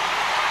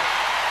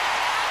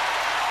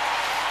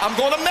 I'm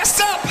gonna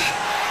mess up.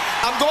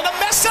 I'm gonna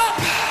mess up.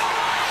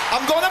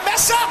 I'm going to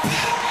mess up.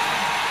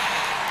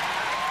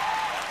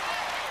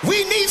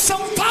 We need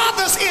some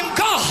fathers in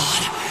God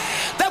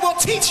that will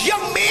teach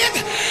young men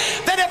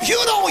that if you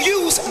don't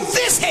use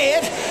this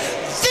head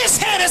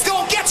is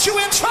going to get you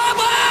in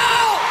trouble.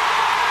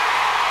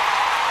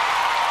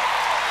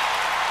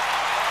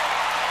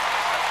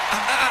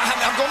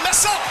 I'm going to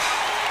mess up.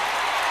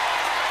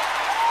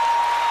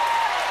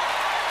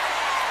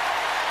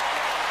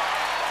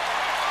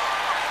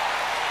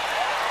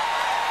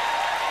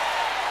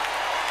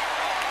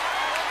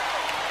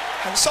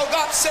 And so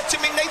God said to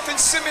me, Nathan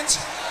Simmons,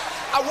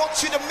 I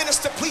want you to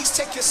minister. Please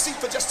take your seat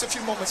for just a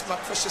few moments, my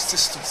precious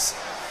sisters.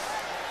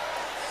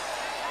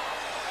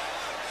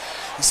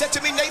 He said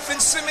to me, Nathan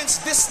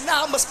Simmons, this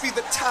now must be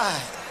the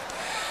time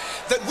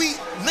that we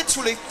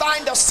literally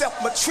find ourselves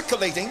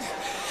matriculating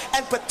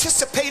and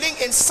participating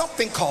in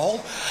something called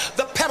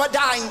the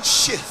paradigm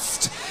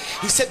shift.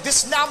 He said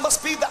this now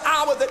must be the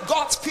hour that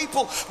God's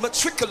people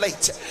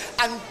matriculate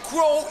and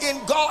grow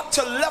in God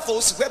to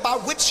levels whereby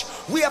which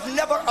we have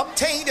never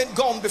obtained and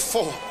gone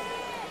before.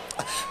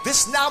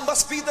 This now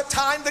must be the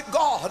time that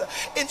God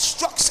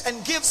instructs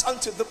and gives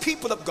unto the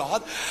people of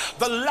God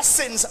the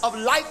lessons of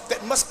life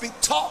that must be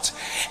taught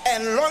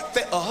and learnt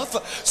thereof,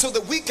 so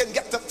that we can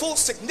get the full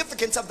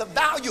significance of the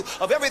value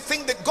of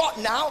everything that God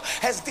now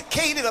has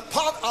dedicated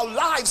upon our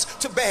lives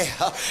to bear.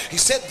 He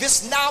said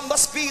this now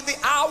must be the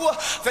hour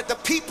that the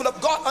people of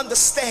God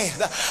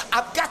understand.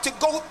 I've got to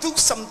go through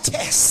some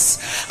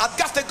tests. I've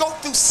got to go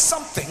through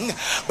something,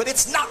 but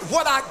it's not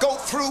what I go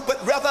through,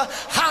 but rather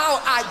how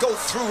I go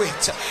through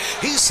it.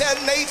 He said,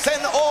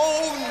 Nathan,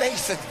 oh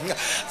Nathan,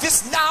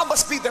 this now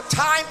must be the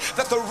time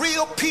that the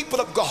real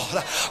people of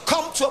God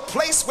come to a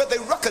place where they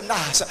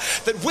recognize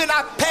that when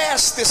I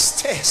pass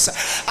this test,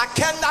 I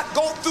cannot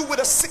go through with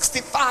a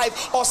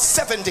 65 or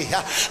 70,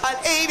 an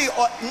 80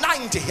 or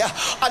 90,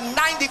 a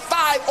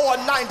 95 or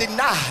a 99,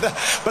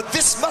 but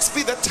this must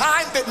be the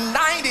time that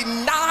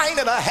 99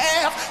 and a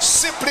half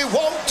simply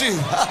won't do.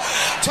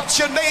 Touch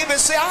your neighbor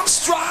and say, I'm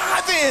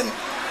striving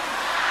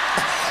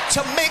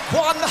to make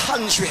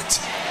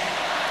 100.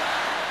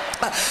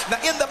 Now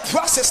in the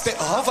process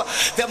thereof,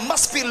 there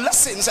must be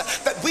lessons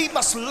that we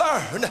must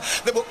learn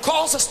that will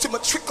cause us to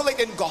matriculate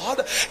in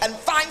God and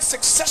find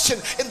succession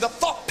in the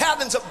thought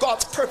patterns of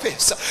God's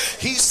purpose.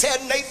 He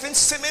said, Nathan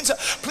Simmons,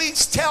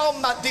 please tell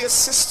my dear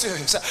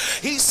sisters,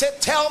 he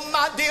said, tell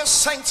my dear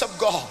saints of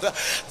God,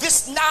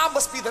 this now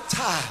must be the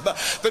time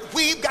that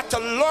we've got to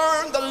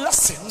learn the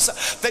lessons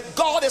that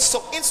God has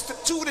so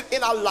instituted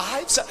in our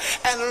lives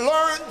and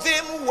learn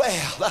them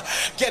well.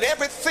 Get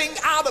everything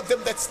out of them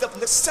that's of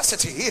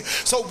necessity,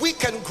 so we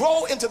can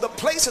grow into the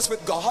places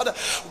with God,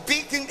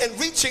 being and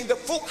reaching the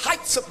full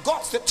heights of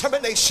God's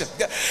determination.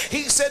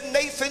 He said,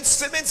 Nathan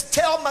Simmons,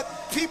 tell my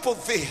people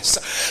this.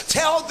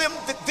 Tell them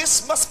that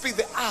this must be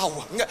the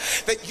hour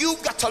that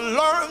you've got to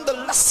learn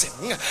the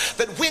lesson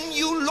that when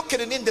you look at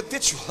an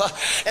individual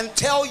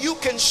until you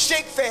can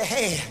shake their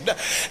hand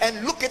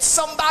and look at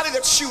somebody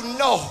that you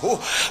know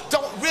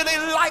don't really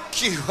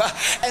like you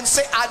and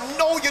say, I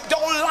know you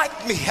don't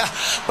like me,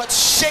 but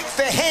shake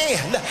their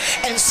hand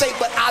and say,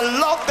 but I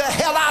love the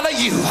hell out of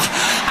you.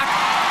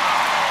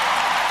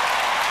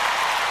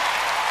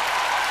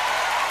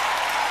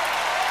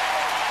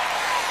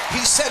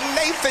 He said,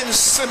 Nathan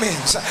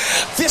Simmons,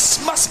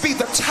 this must be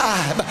the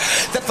time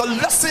that the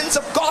lessons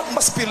of God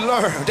must be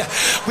learned.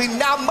 We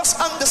now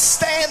must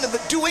understand in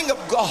the doing of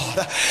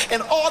God,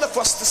 in order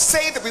for us to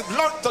say that we've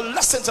learned the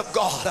lessons of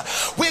God,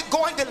 we're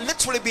going to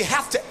literally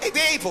have to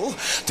be able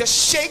to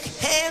shake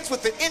hands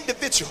with the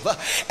individual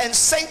and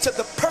say to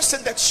the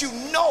person that you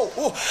know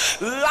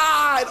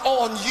lied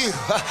on you,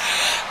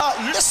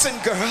 listen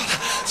girl,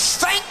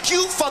 thank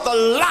you for the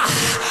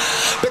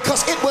lie,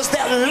 because it was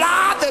that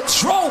lie that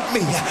drove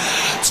me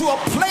to a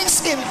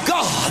place in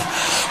God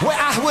where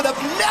I would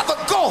have never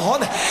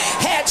gone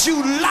had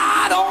you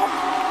lied on.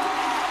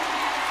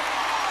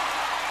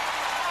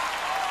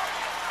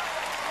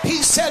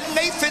 He said,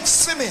 Nathan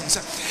Simmons,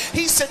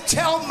 he said,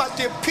 tell my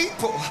dear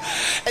people,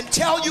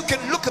 until you can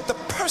look at the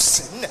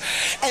person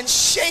and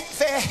shake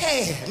their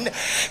hand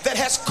that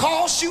has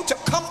caused you to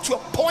come to a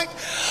point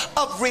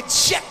of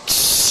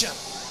rejection.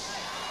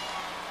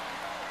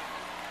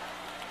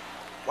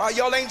 Why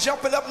y'all ain't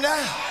jumping up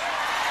now?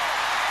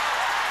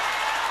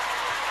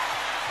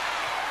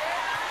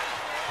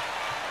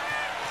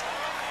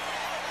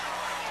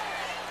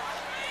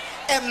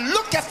 And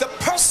look at the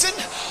person,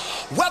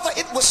 whether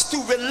it was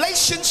through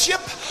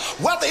relationship,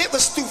 whether it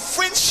was through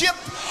friendship,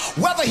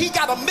 whether he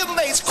got a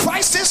middle-age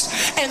crisis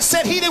and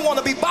said he didn't want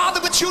to be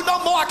bothered with you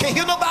no more, I can't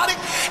hear nobody,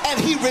 and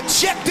he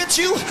rejected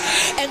you,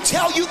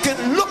 until you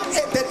can look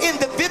at that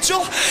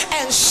individual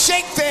and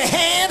shake their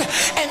hand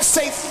and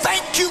say,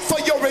 thank you for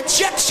your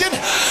rejection,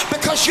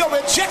 because your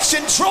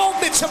rejection drove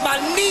me to my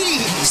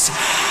knees.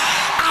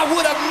 I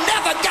would have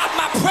never got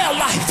my prayer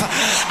life.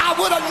 I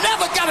would have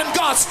never gotten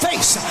God's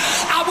face.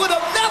 I would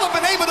have never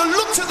been able to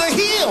look to the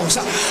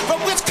hills from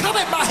which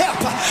cometh my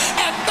help,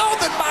 and know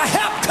that my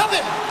help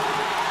cometh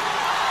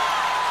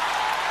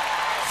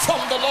from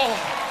the Lord.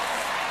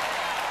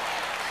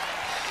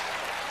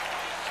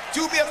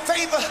 Do me a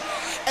favor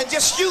and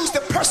just use the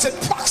person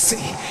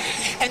proxy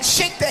and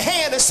shake the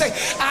hand and say,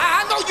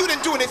 I know you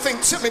didn't do anything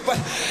to me, but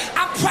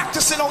I'm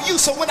practicing on you,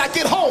 so when I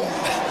get home,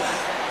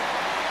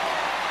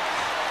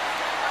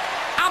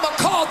 I'm gonna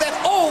call that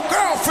old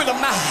girlfriend of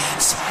mine.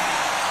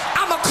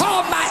 I'm gonna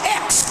call my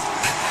ex.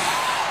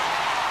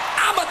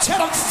 I'm gonna tell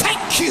them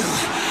thank you.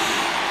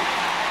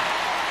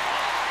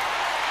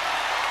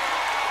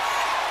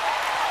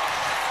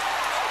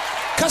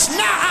 Because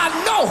now I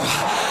know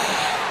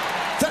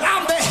that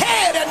I'm the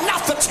head and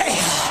not the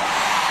tail.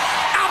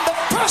 I'm the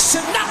first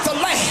and not the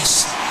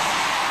last.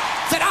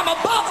 That I'm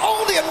above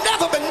only and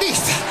never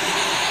beneath.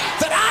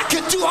 That I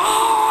can do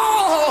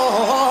all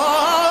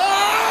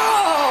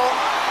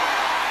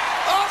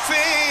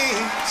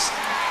things.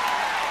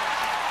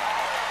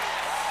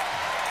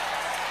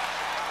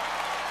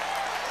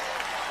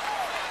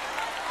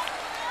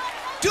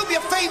 Do me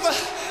a favor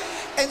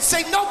and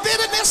say no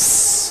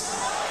bitterness,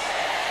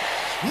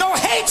 no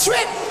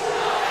hatred,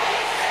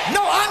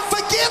 no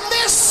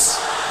unforgiveness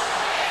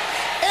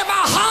am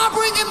I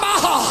harboring in my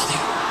heart.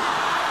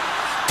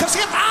 Because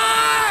if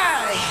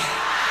I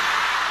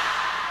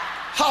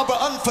harbor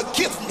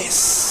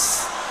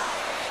unforgiveness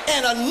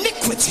and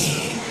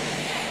iniquity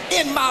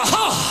in my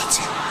heart,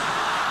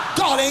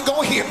 God ain't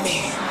gonna hear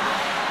me.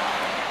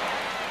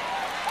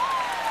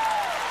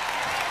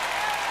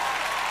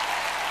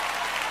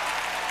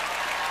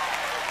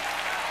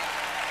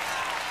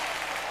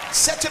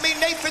 Said to me,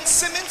 Nathan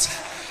Simmons,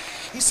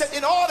 he said,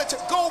 in order to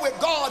go where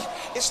God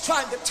is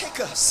trying to take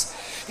us,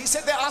 he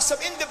said there are some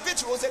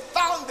individuals that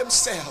found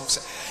themselves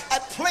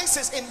at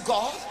places in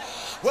God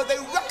where they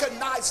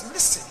recognize,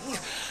 listen,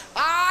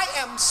 I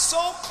am so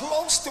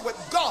close to what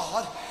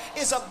God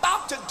is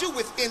about to do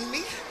within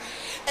me,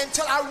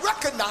 until I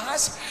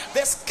recognize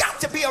there's got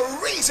to be a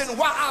reason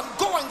why I'm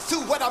going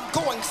through what I'm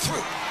going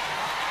through.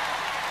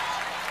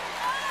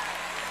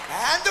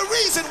 And the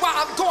reason why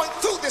I'm going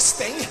through this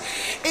thing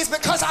is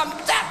because I'm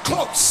that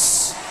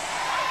close.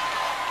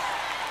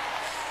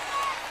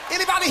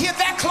 Anybody here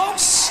that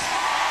close?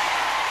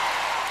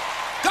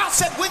 God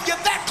said when you're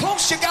that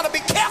close, you got to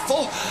be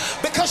careful,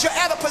 because you're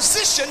at a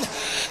position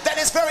that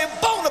is very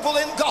vulnerable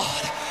in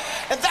God.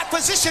 And that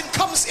position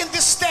comes in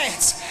this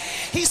stance.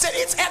 He said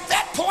it's at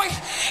that point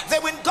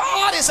that when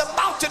God is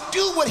about to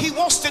do what he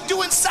wants to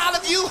do inside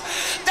of you,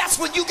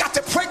 that's when you got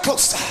to pray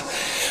closer.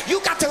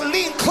 You got to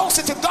lean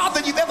closer to God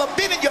than you've ever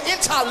been in your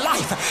entire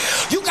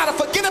life. You got to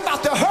forget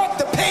about the hurt,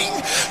 the pain.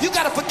 You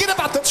got to forget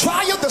about the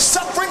trial, the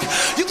suffering.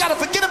 You got to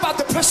forget about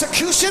the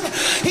persecution.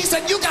 He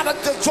said you got to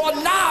draw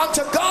nigh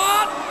to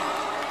God,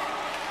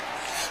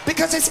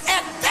 because it's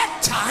at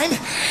that time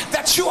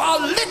that you are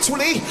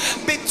literally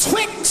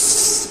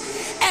betwixt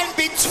and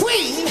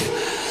between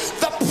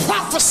the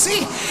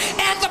prophecy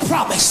and the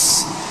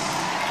promise.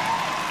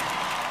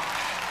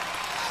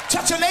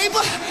 Touch your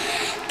neighbor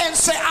and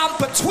say, I'm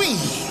between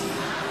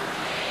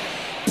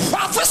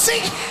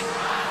prophecy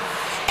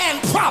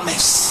and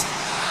promise.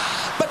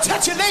 But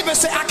touch your neighbor and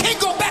say, I can't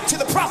go back to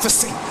the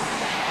prophecy,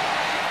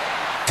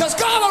 because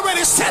God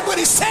already said what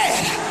he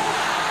said.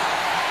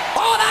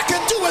 All I can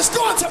do is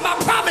go into my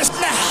promise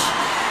now.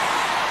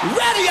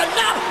 Ready or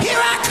not, here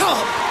I come.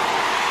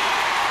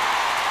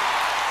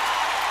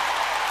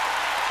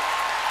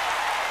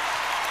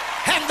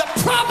 And the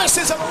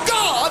promises of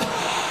God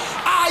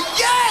are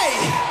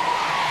yea.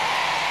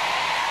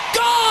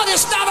 God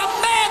is not a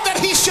man that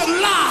he should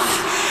lie,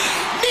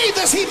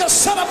 neither is he the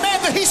son of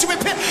man that he should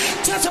repent.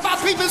 Tell about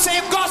people who say,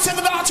 if God said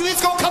it about you,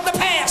 it's going to come to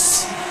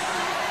pass.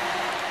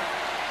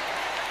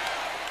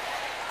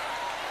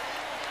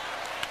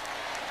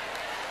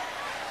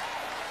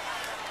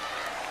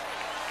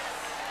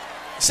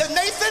 Said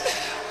Nathan,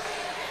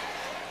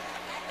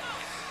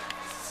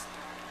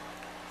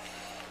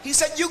 he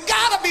said, you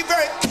got to be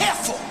very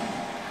careful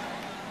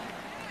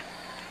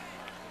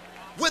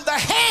when the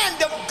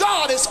hand of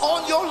God is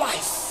on your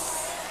life.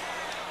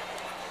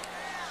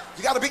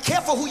 You got to be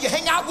careful who you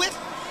hang out with.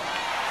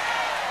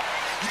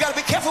 You got to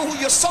be careful who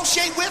you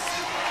associate with,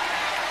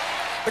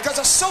 because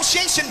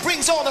association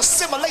brings on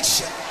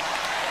assimilation.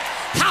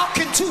 How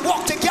can two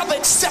walk together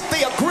except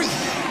they agree?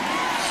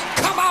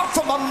 Come out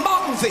from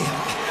among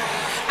them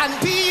and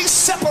be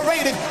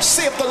separated,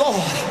 saith the Lord.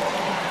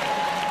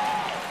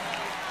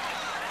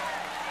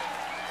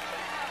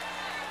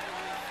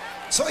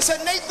 So he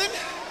said, Nathan,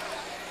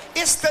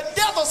 it's the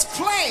devil's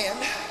plan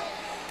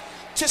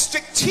to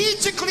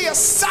strategically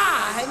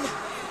assign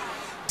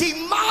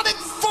demonic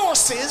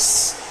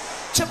forces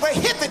to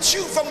prohibit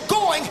you from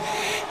going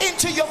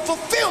into your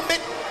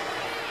fulfillment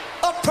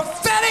of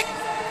prophetic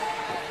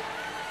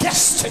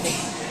destiny.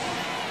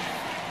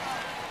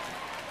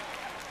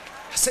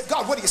 I said,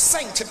 God, what are you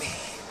saying to me?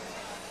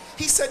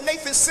 He said,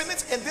 Nathan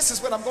Simmons, and this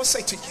is what I'm going to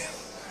say to you.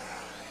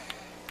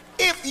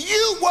 If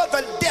you were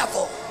the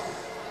devil,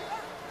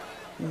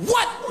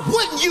 what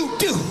would you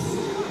do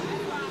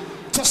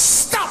to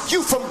stop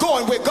you from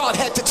going where God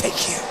had to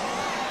take you?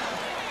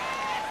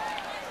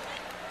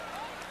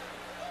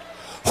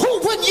 Who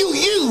would you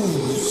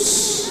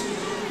use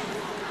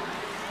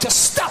to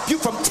stop you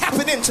from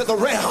tapping into the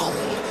realm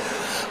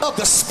of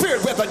the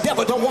spirit where the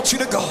devil don't want you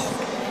to go.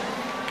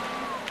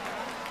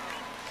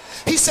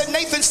 He said,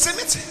 Nathan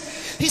Simmons,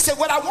 he said,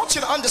 what I want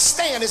you to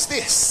understand is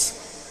this.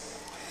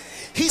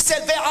 He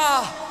said, there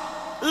are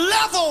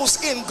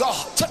levels in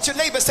God. Touch your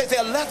neighbor and say, there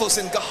are levels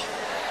in God.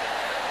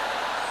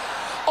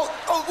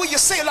 Oh, will you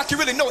say it like you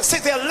really know it? Say,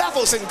 there are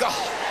levels in God.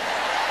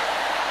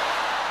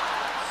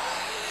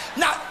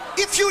 Now,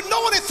 if you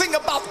know anything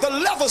about the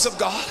levels of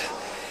God,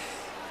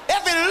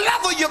 every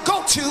level you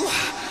go to,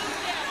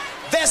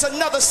 there's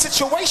another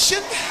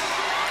situation,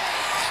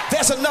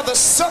 there's another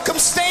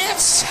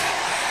circumstance,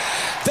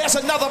 there's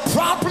another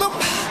problem,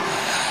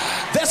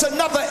 there's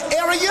another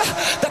area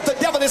that the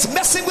devil is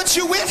messing with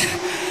you with.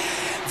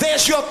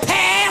 There's your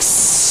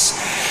past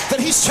that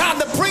he's trying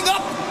to bring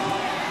up.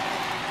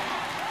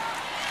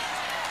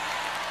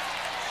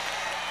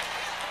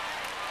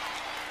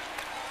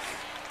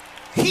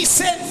 He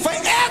said, for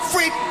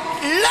every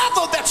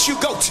level that you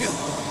go to,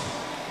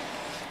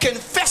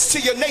 confess to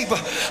your neighbor,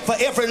 for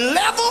every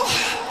level,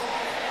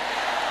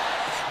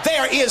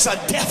 there is a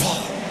devil.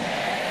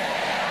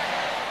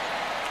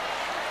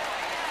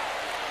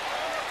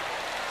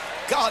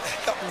 God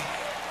help me.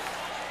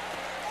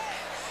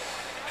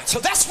 So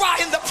that's why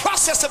in the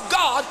process of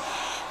God,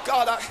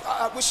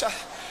 I wish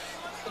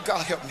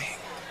God help me.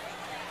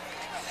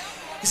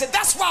 He said,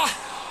 that's why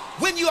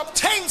when you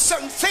obtain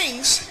certain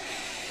things,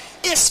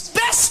 it's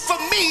best for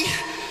me,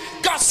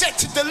 God said,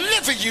 to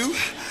deliver you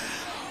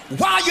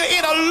while you're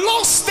in a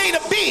low state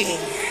of being,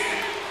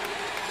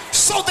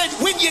 so that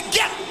when you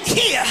get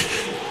here,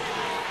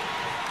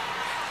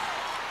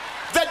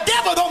 the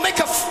devil don't make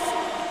a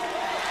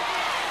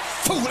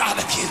fool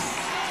out of you.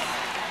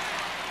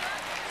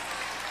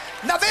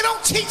 Now they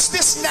don't teach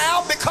this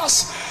now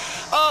because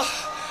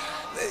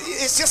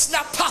it's just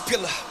not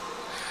popular,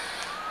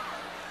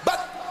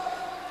 but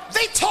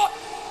they taught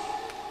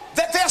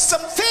that there's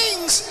some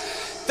things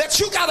that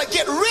you got to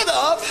get rid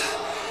of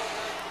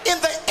in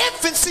the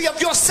infancy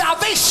of your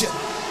salvation,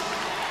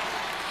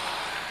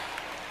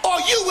 or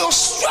you will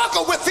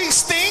struggle with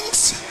these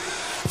things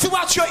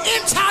throughout your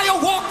entire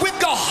walk with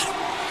God.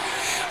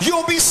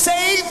 You'll be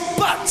saved,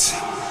 but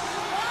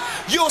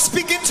you'll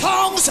speak in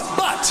tongues,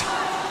 but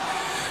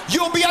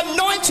you'll be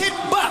anointed,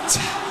 but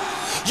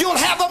you'll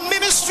have a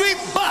ministry,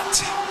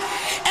 but,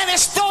 and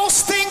it's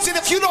those things that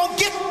if you don't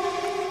get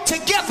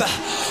together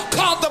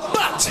called the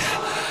but,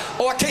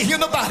 oh, I can't hear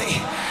nobody.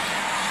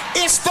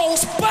 It's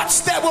those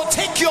buts that will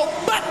take your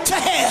butt to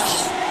hell.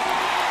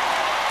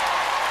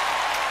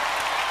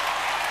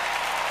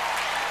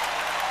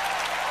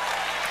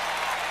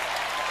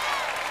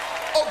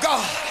 Oh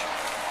God.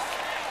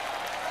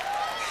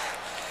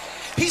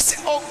 He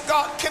said, oh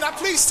God, can I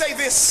please say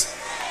this?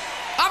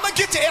 I'm gonna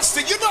get to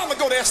Esther. You know I'm gonna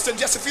go to Esther in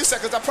just a few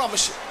seconds, I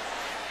promise you.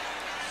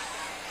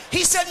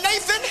 He said,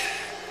 Nathan,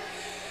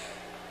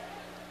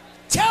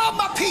 tell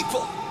my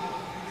people,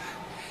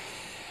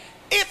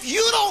 if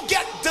you don't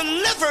get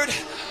delivered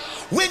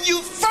when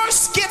you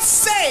first get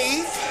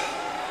saved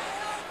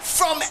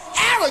from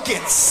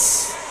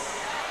arrogance,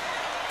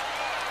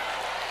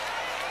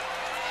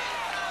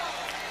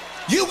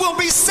 you will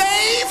be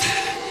saved,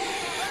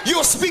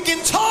 you'll speak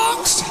in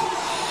tongues,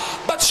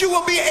 but you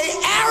will be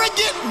an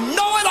arrogant,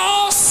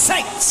 know-it-all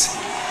saint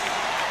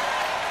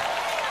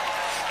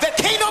that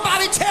can't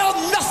nobody tell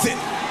nothing.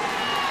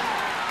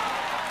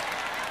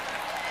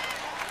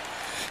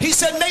 He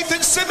said,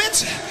 Nathan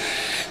Simmons,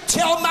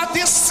 tell my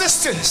dear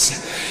sisters,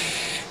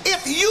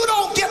 if you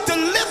don't get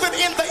delivered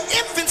in the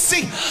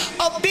infancy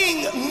of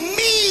being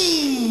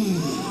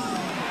mean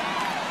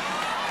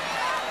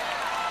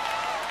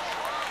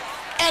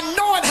and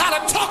knowing how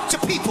to talk to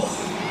people,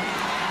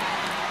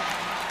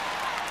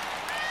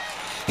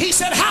 he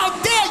said, how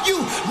dare you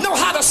know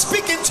how to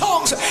speak in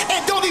tongues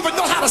and don't even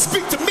know how to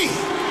speak to me?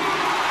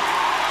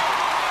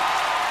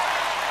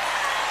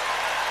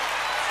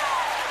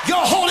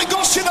 Your Holy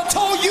Ghost should have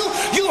told you,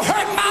 you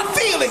hurt my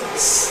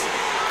feelings.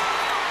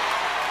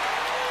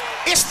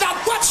 It's not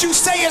what you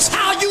say, it's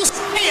how you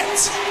say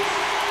it.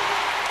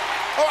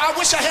 Oh, I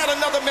wish I had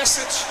another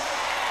message.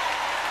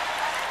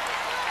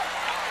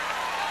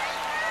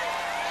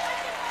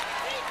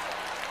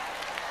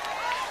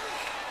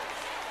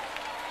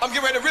 I'm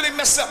getting ready to really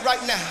mess up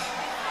right now.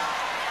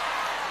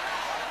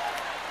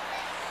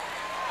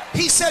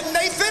 He said,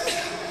 Nathan,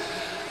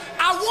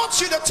 I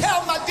want you to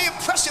tell my dear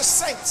precious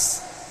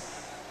saints,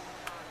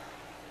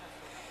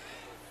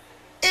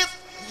 if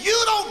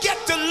you don't get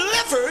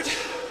delivered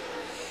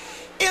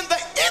in the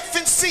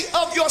infancy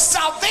of your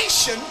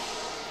salvation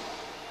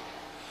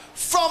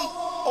from,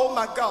 oh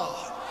my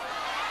God,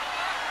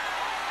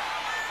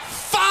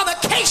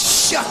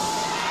 fornication.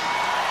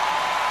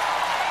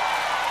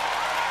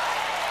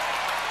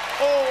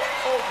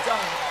 Oh God.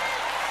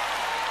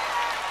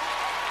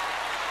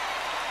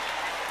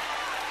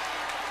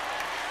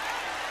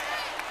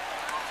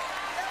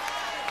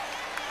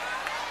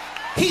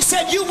 He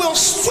said you will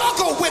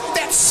struggle with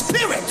that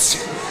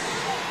spirit,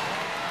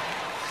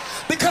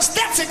 because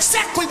that's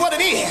exactly what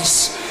it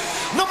is.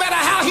 No matter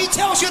how he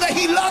tells you that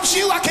he loves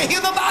you, I can't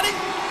hear nobody.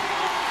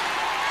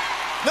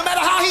 No No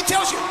matter how he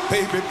tells you,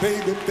 baby,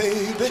 baby,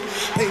 baby,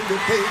 baby,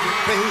 baby,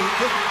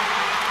 baby.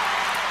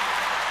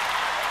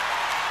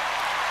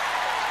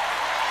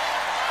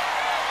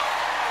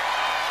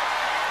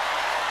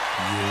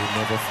 You'll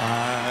never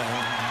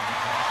find.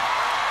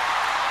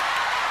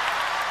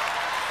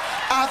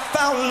 I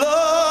found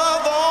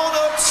love on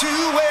a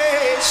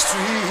two-way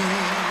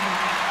street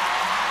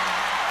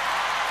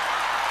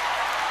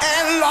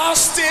and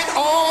lost it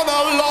on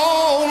a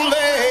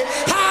lonely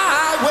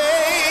highway.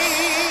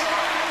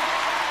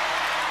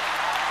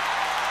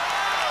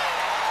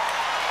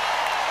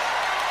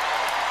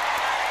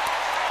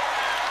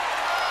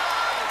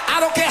 I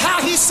don't care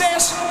how he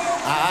says,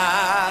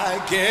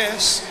 I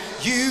guess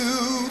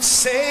you'd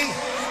say,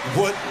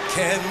 what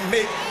can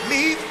make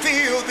me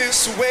feel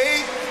this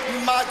way?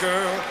 My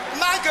girl,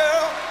 my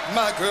girl,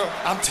 my girl.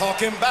 I'm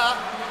talking about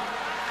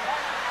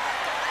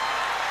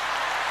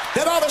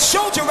that other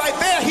soldier right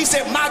there. He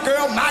said, my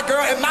girl, and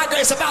my girl.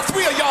 It's about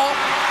three of y'all.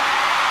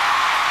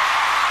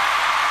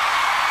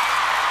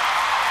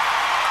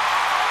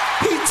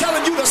 He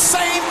telling you the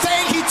same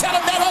thing he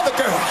telling that other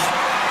girl.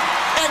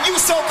 And you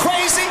so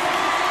crazy,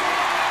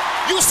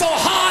 you so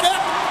hard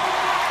up,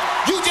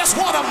 you just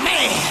want a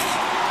man.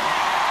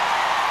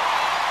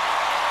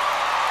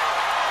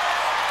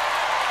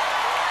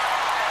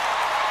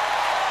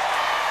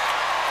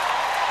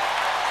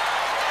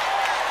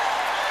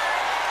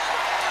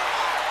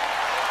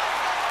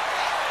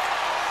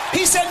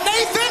 He said,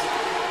 Nathan,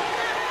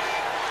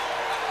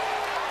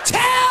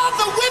 tell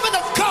the women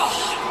of God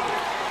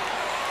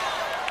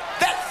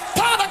that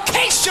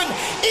fornication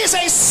is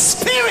a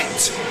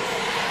spirit.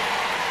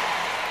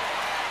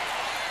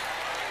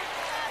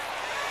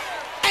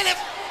 And if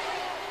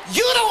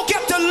you don't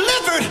get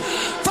delivered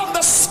from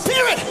the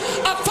spirit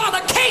of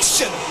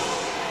fornication,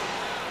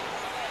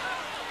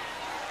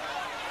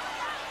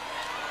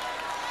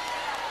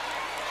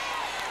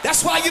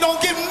 that's why you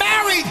don't get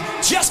married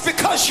just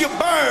because you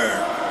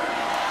burn.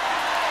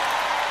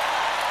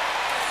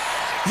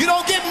 You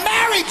don't get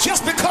married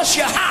just because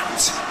you're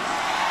hot.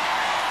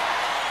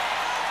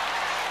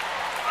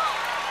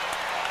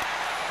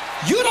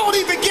 You don't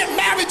even get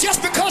married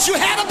just because you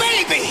had a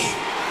baby.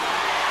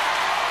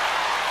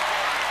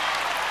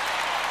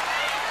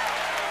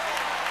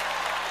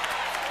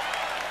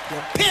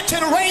 Repent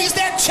and raise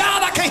that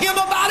child. I can hear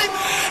about it.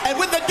 And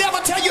when the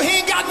devil tell you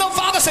he ain't got no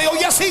father, say, oh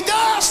yes he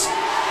does.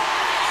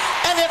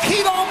 And if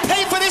he don't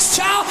pay for this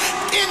child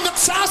in the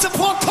child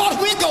support court,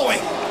 we're going.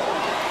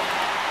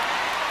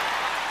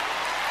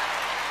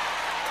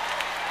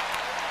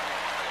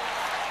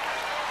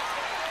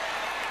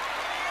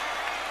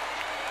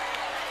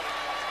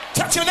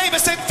 Touch your neighbor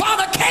and say,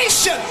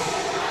 fornication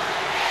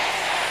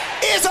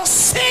is a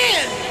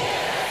sin.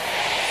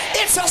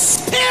 It's a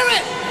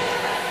spirit.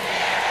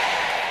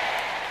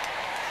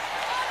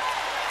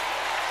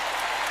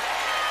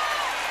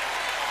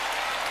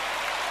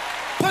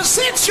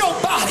 Present your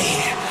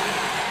body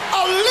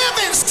a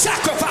living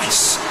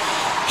sacrifice,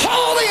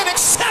 holy and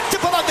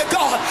acceptable unto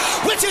God,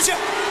 which is your.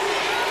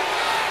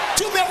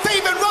 Do me a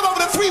favor and run over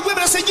the three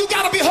women and say, you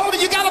gotta be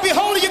holy, you gotta be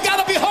holy, you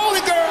gotta be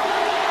holy, girl.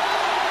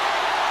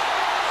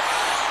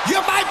 You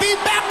might be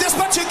Baptist,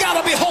 but you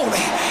gotta be holy.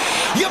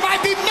 You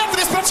might be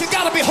Methodist, but you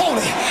gotta be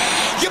holy.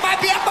 You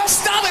might be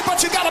apostolic,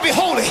 but you gotta be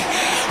holy.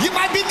 You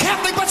might be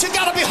Catholic, but you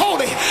gotta be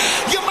holy.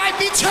 You might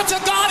be Church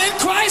of God in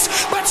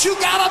Christ, but you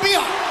gotta be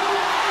holy.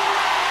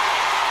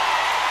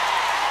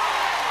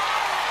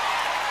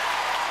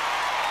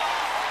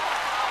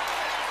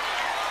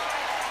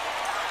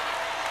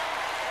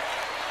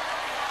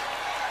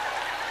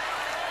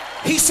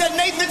 He said,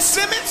 Nathan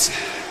Simmons,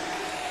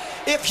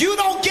 if you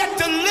don't get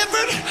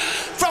delivered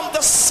from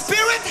the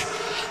spirit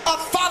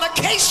of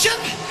fornication,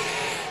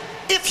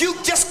 if you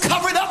just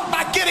cover it up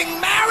by getting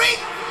married,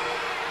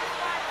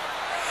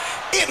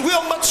 it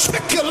will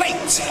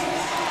matriculate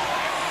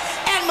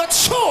and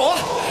mature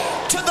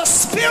to the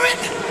spirit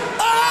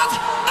of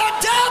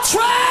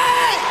adultery.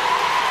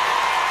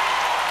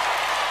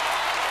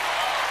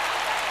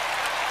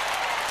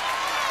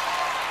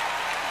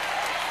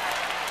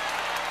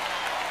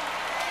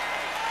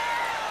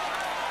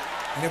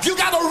 And if you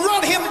got to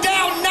run him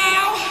down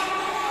now,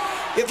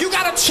 if you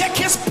got to check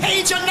his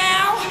pager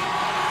now,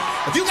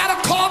 if you got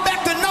to call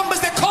back the numbers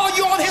that call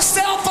you on his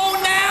cell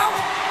phone now,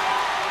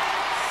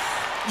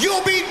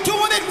 you'll be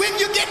doing it when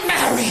you get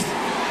married.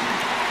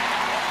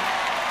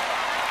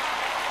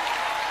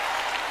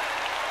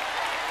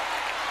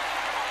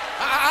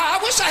 I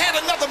wish I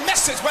had another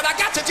message, but I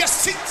got to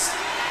just see.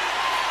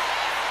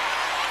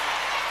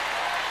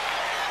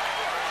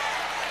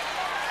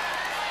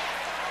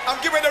 I'm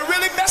getting ready to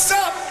really mess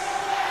up.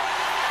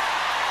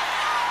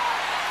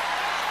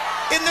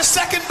 In the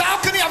second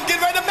balcony, I'm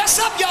getting ready to mess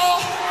up,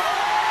 y'all.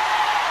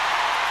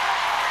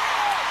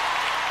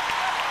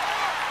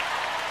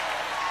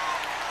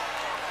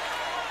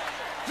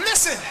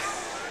 Listen.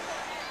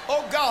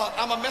 Oh God,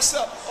 I'm gonna mess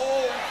up.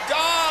 Oh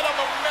God, I'm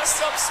gonna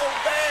mess up so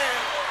bad.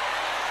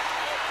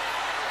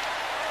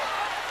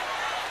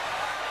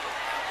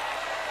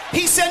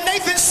 He said,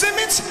 Nathan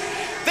Simmons,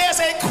 there's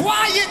a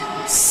quiet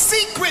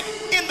secret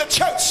in the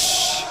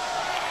church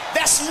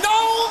that's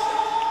known,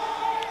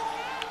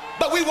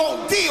 but we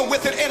won't deal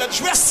with it and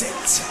address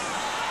it.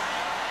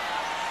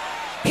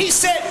 He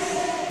said,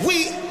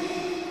 we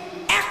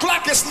act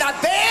like it's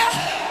not there,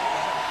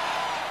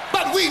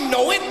 but we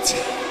know it.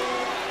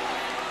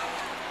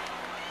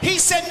 He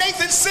said,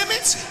 Nathan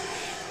Simmons,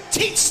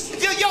 teach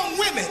the young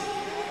women,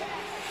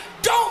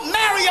 don't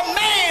marry a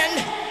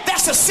man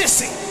that's a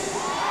sissy.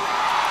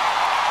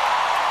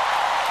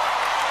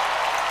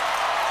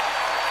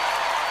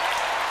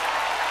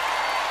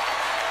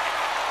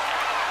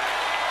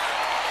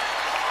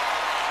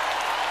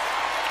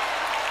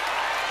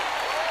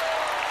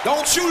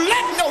 Don't you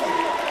let no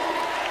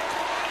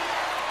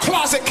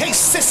closet case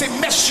sissy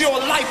mess your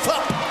life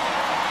up.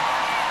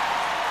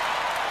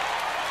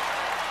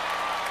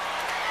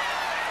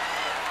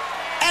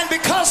 And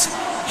because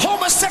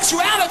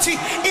homosexuality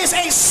is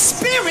a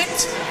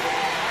spirit,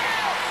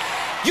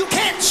 you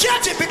can't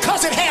judge it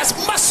because it has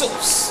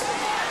muscles.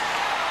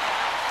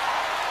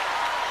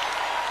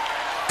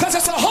 Because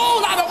it's a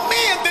whole lot of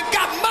men that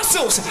got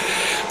muscles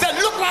that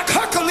look like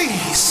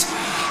Hercules,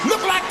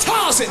 look like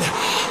Tarzan,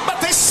 but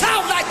they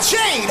sound like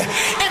Jane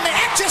and they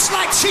act just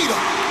like Cheetah.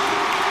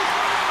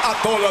 I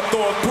thought a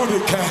booty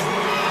cat.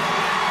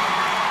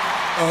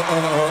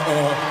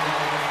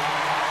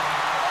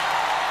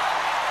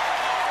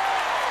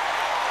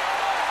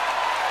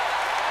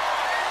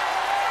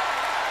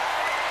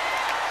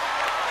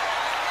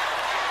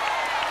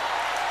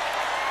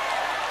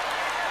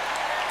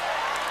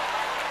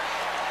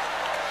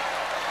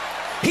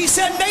 He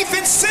said,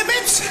 Nathan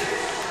Simmons,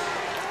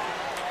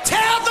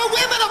 tell the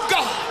women of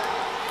God,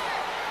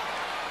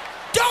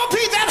 don't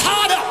be that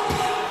hard up.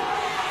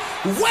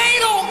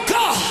 Wait on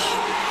God.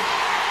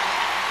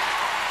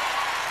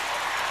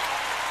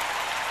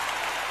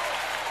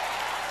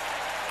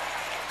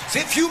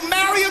 If you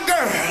marry a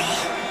girl,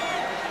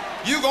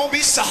 you're gonna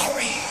be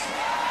sorry.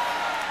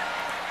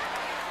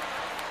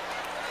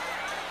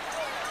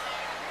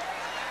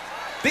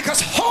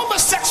 Because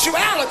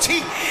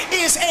homosexuality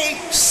is a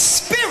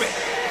spirit.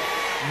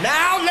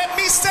 Now let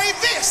me say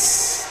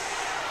this.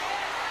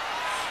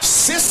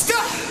 Sister,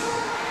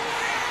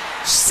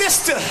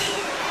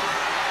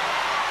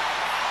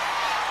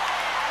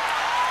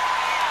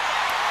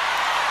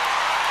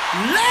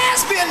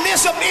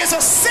 lesbianism is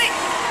a sin.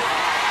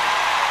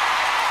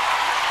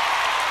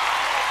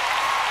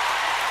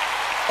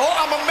 Oh,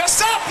 I'm a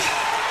mess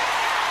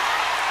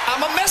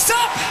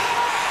up.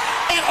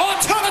 An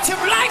alternative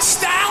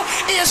lifestyle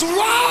is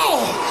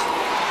wrong.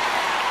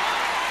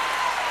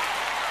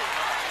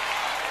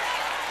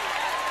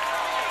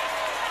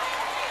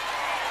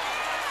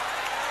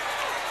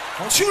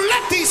 Don't you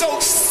let these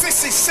old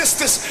sissy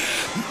sisters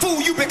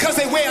fool you because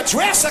they wear a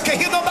dress. I can't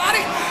hear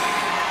nobody.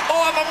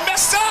 Oh, I'm a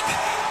mess up.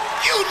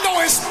 You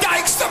know it's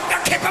dykes up. I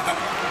can't.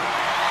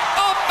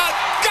 Oh my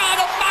God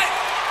Almighty.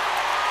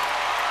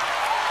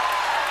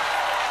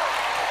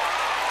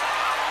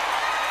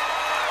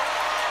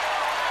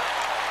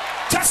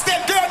 Touch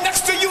that girl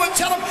next to you and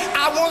tell them,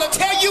 I want to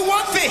tell you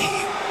one thing.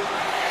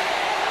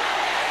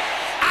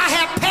 I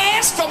have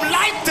passed from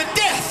life to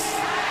death.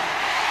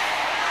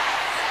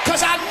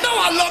 Because I know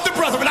I love the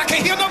brother, but I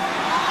can't hear them.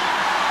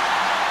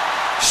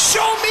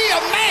 Show me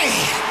a man.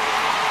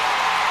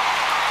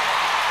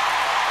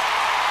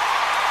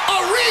 A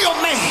real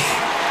man.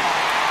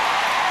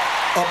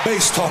 A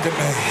bass talking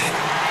man.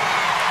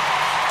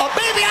 A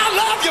baby, I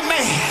love you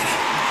man.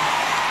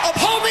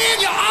 Uphold me in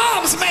your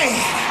arms man.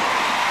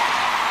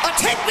 Or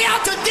take me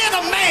out to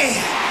dinner man.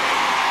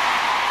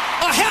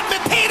 Or help me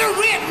pay the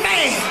rent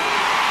man.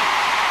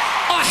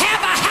 Or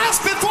have a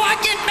house before I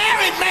get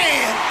married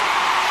man.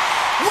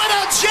 With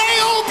a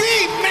J-O-B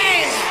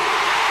man.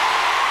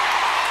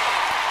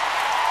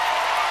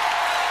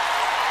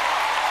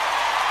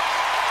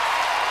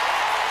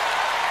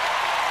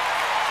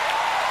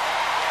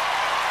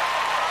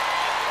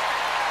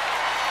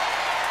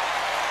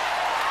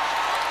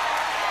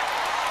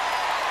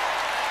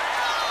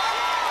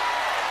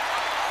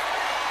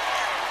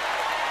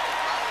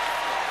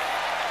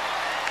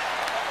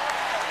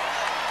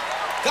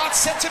 God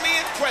said to me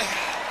in prayer,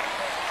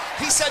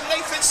 he said,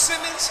 Nathan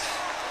Simmons,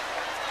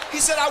 he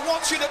said, I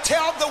want you to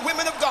tell the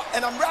women of God,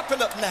 and I'm wrapping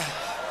up now.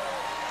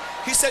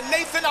 He said,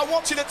 Nathan, I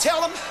want you to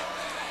tell them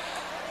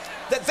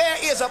that there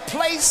is a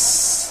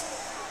place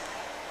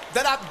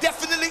that I've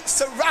definitely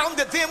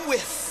surrounded them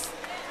with.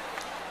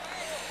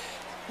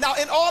 Now,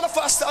 in order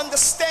for us to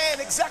understand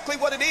exactly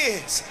what it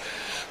is,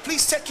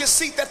 please take your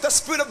seat that the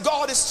Spirit of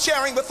God is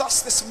sharing with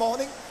us this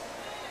morning.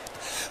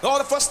 In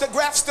order for us to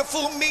grasp the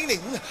full meaning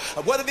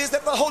of what it is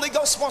that the Holy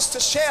Ghost wants to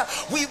share,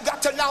 we've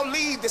got to now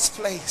leave this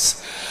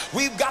place.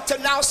 We've got to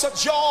now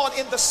sojourn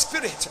in the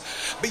Spirit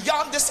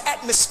beyond this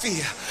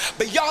atmosphere,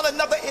 beyond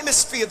another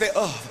hemisphere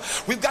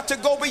thereof. We've got to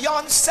go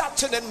beyond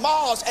Saturn and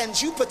Mars and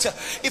Jupiter,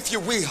 if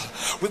you will.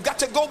 We've got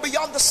to go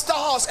beyond the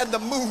stars and the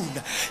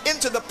moon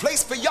into the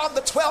place beyond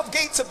the 12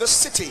 gates of the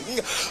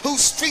city,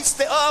 whose streets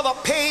thereof are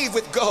paved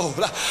with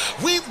gold.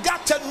 We've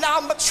got to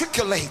now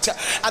matriculate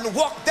and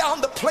walk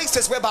down the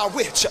places whereby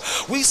which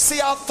church. We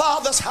see our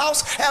Father's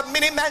house have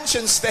many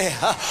mansions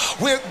there.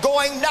 We're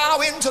going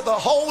now into the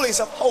holies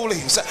of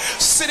holies,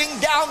 sitting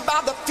down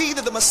by the feet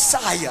of the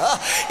Messiah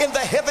in the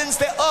heavens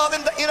thereof,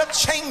 in the inner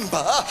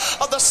chamber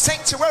of the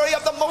sanctuary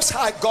of the Most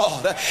High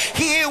God.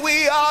 Here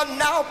we are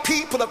now,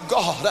 people of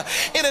God,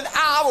 in an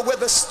hour where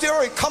the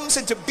story comes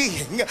into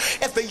being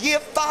at the year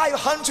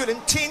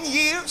 510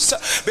 years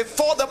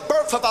before the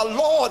birth of our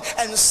Lord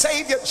and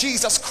Savior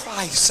Jesus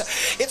Christ.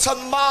 It's a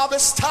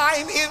marvelous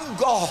time in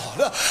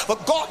God, for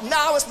God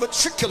now is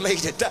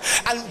matriculated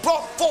and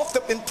brought forth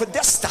and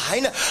predestined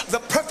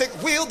the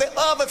perfect will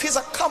thereof of his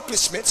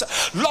accomplishments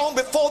long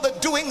before the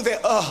doing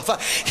thereof.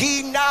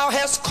 He now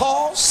has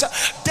caused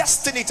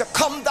destiny to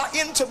come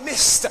into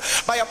mist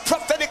by a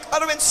prophetic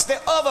utterance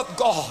thereof of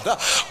God.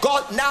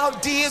 God now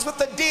deals with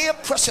the dear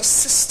precious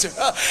sister,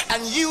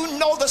 and you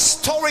know the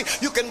story.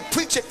 You can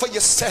preach it for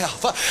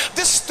yourself.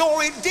 This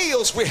story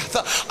deals with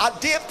our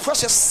dear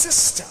precious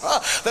sister,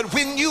 that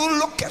when you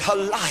look at her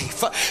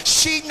life,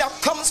 she now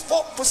comes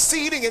forth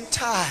proceeding in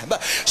time.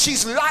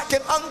 She's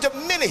likened unto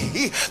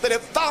many that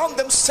have found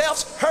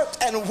themselves hurt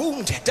and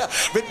wounded,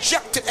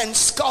 rejected and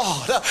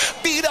scarred,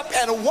 beat up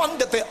and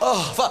wondered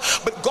thereof.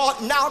 But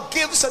God now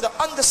gives her to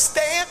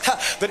understand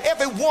that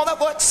every one of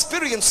her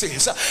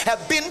experiences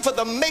have been for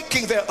the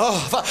making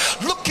thereof.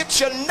 Look at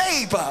your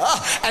neighbor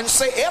and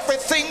say,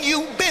 everything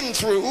you've been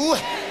through,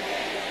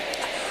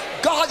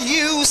 God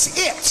used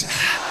it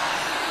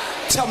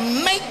to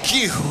make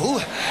you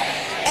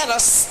and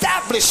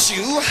establish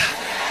you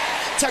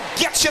to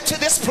get you to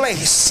this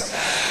place.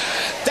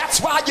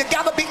 That's why you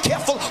gotta be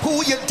careful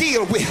who you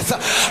deal with,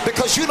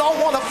 because you don't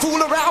want to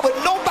fool around with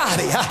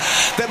nobody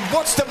that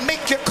wants to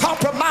make you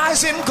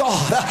compromise in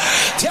God.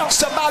 Tell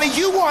somebody,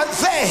 you weren't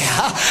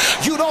there.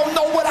 You don't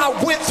know what I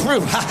went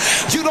through.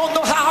 You don't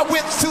know how I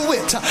went through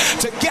it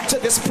to get to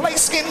this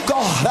place in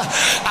God.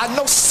 I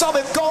know some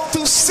have gone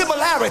through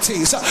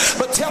similarities,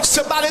 but tell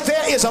somebody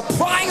there is a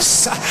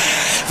price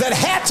that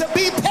had to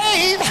be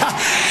paid,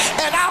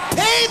 and I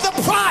paid the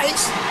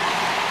price.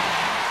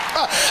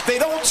 They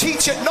don't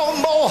teach it no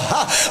more,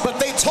 but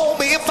they told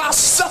me if I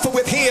suffer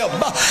with him,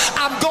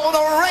 I'm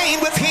gonna reign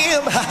with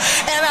him.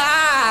 And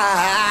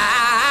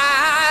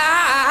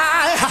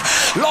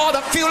Lord,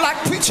 I feel like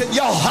preaching,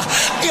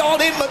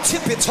 y'all in my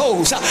tippy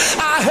toes.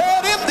 I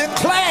heard him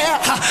declare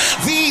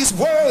these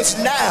words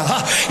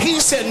now. He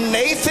said,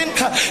 Nathan,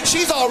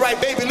 she's all right,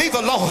 baby, leave her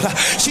alone.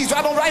 She's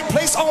right on the right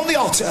place on the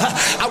altar.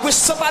 I wish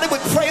somebody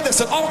would pray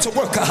this, an altar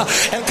worker,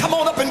 and come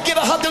on up and get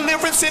her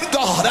deliverance in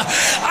God.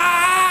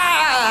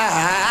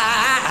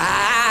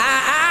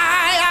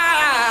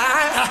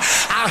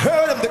 I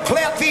heard him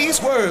declare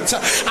these words.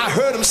 I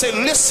heard him say,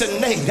 listen,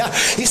 Nate.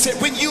 He said,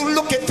 when you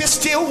look at this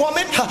dear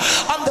woman,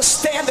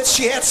 understand that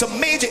she had some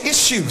major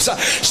issues.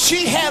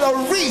 She had a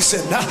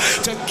reason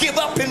to give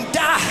up and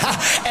die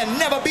and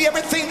never be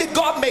everything that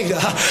God made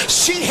her.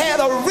 She had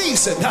a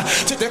reason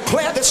to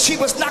declare that she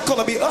was not going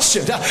to be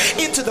ushered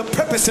into the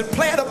purpose and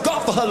plan of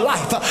God for her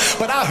life.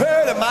 But I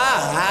heard him,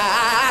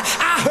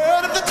 I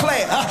heard him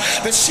declare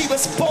that she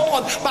was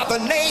born by the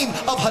name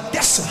of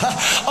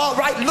Hadassah. All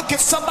right, look at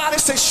somebody,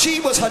 say she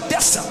was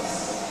Hadassah.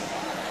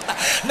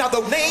 Now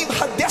the name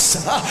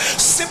Hadassah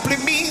simply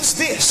means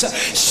this: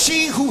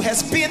 she who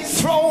has been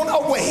thrown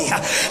away,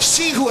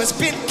 she who has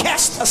been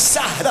cast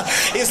aside.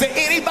 Is there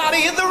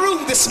anybody in the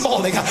room this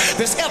morning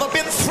that's ever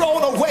been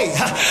thrown away,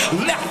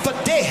 left for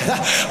dead,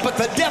 but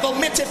the devil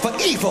meant it for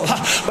evil,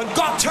 but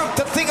God turned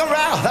the thing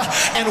around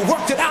and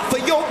worked it out for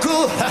your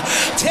good?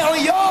 Tell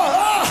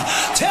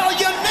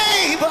your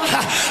neighbor,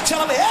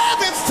 tell him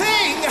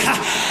everything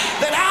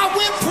that I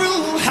went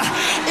through,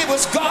 it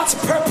was God's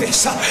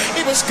purpose,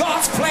 it was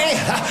God's plan.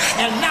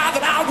 And now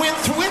that I went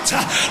through it,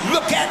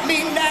 look at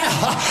me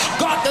now.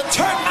 God to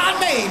turn my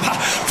name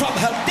from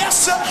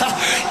Hadassah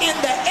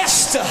into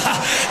Esther.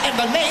 And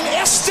the name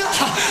Esther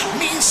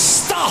means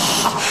star.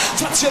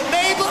 Touch your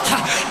neighbor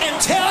and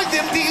tell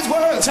them these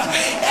words.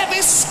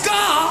 Every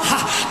scar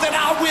that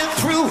I went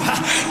through,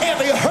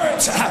 every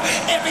hurt,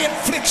 every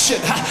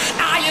affliction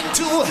I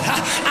endured,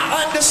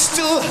 I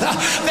understood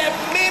that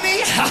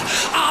many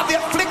are the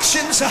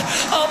afflictions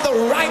of the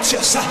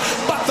righteous,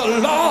 but the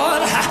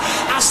Lord,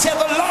 I said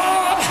the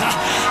Lord,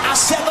 I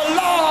said the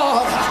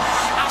Lord,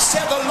 I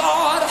said the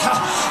Lord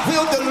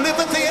will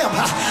deliver them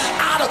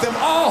out of them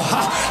all.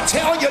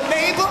 Tell your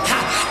neighbor,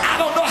 I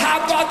don't know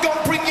how God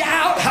gonna bring you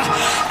out.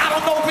 I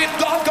don't know when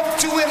God gonna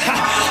do it,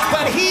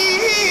 but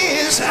he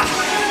is.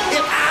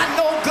 If I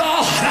know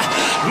God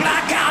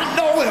like I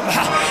know him,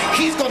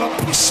 he's gonna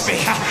push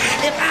me.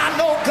 If I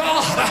know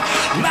God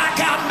like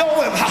I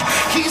know him,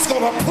 he's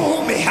gonna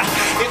pull me.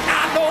 If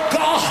I know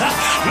God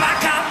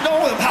like I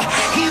know him,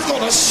 he's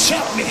gonna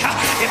shut me.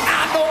 If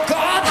I know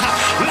God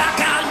like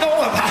I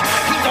know him,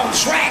 he's gonna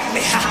drag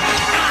me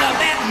out of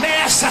that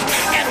mess.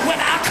 And when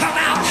I come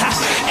out,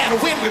 and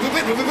when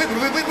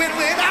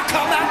I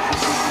come out,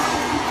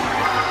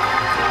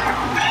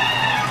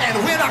 and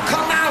when I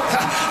come out,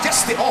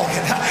 that's the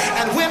organ.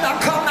 And when I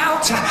come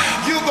out,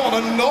 you're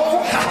gonna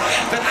know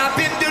that I've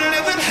been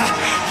delivered.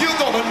 You're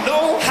gonna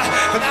know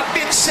that I've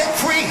been set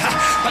free.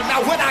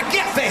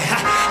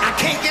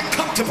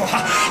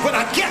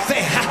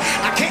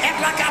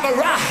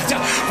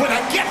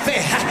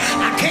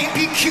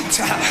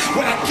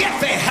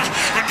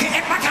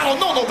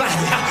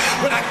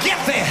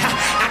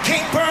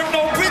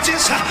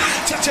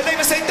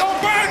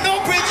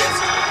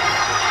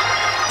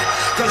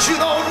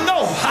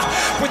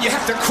 when you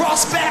have to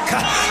cross back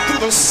through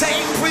those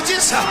same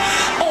bridges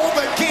over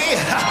again.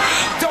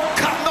 Don't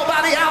cut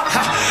nobody out.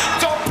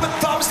 Don't put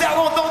thumbs down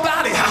on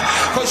nobody,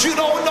 because you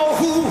don't know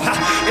who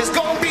is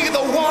going to be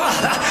the one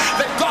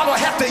that God will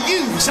have to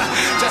use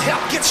to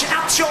help get you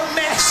out your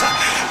mess,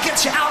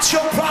 get you out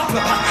your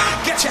problem,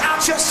 get you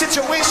out your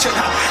situation.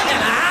 And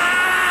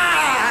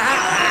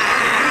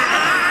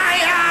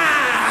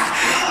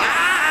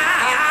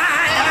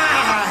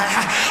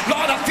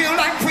Lord, I feel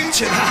like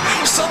preaching.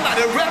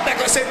 Somebody right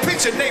back and say,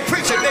 preaching, they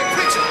preaching, they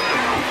preaching.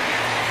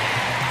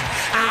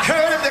 I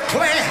heard him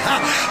declare,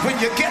 when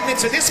you're getting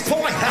into this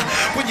point,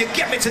 when you're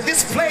getting into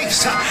this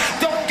place,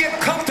 don't get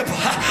comfortable.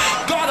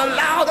 God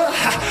allowed her,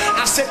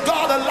 I said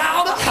God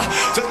allowed her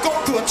to go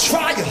through a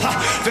trial,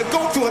 to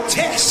go through a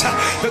test,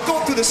 to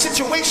go through the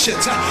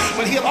situations,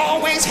 but he'll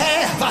always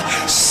have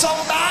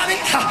somebody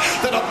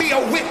that'll be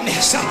a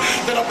witness,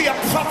 that'll be a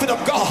prophet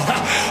of God.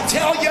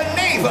 Tell your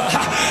neighbor,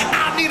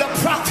 I need a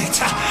prophet.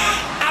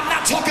 I'm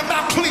not talking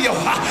about Cleo.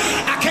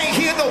 I can't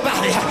hear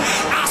nobody.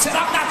 I said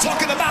I'm not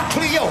talking about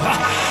Cleo.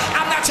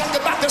 I'm not talking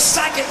about the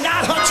psychic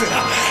 900.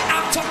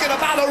 I'm talking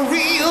about a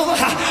real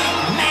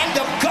man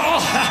of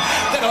God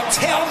that'll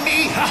tell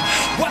me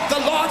what the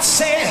Lord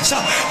says,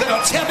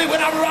 that'll tell me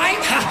when I'm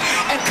right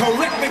and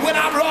correct me when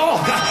I'm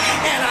wrong.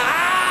 And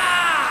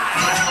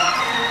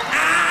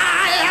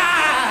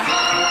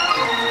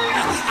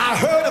I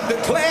heard him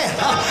declare.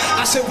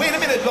 I said, wait a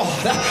minute, Lord.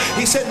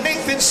 He said,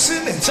 Nathan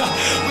Simmons,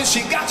 when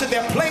she got to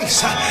their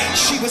place,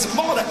 she was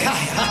Mordecai.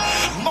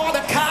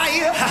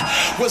 Mordecai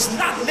was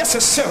not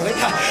necessarily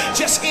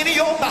just any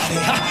old body.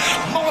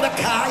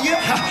 Mordecai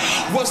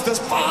was the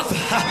father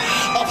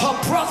of her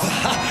brother,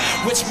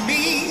 which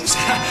means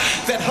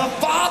that her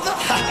father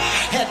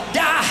had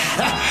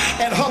died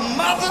and her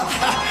mother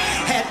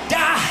had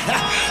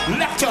died,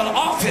 left her an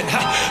orphan.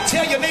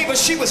 Tell your neighbor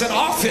she was an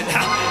orphan.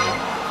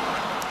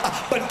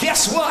 But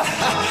guess what?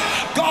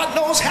 God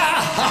knows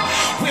how.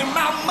 When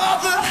my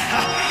mother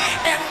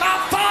and my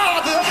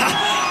father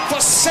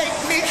forsake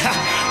me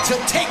to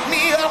take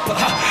me up,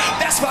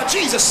 that's what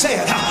Jesus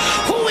said.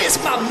 Who is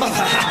my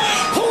mother?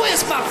 Who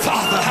is my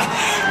father?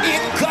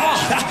 In God.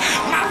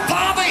 My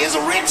father is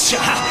rich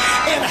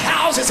in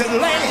houses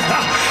and land.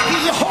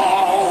 He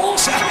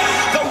holds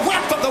the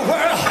wealth of the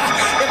world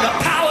in the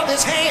power of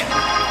his hand.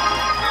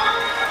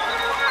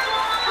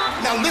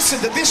 Now listen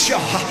to this, y'all.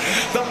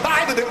 The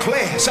Bible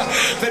declares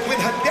that when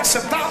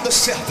Hadassah found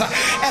herself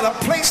at a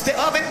place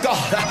thereof in God,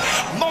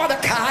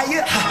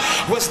 Mordecai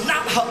was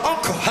not her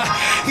uncle.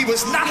 He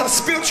was not her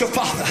spiritual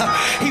father.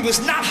 He was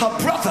not her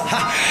brother.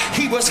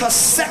 He was her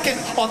second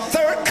or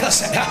third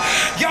cousin.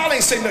 Y'all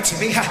ain't saying nothing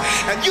to me.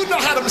 And you know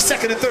how them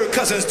second and third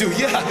cousins do.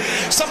 Yeah.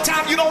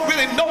 Sometimes you don't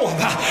really know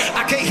them.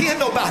 I can't hear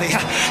nobody.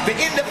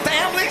 They're in the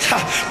family,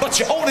 but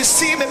you only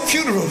see them at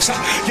funerals.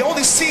 You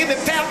only see them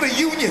in family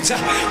unions.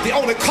 They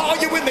only call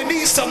you when they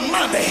need some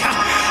money.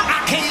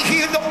 I can't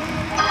hear no.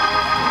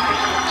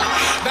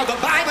 Now the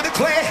Bible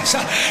declares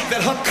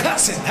that her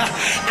cousin,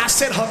 I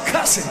said her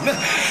cousin,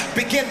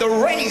 began to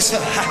raise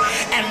her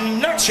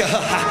and nurture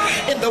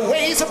her in the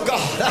ways of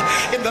God,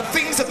 in the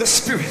things of the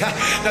Spirit.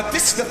 Now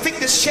this is the thing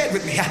that's shared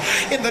with me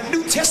in the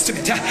New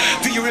Testament.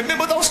 Do you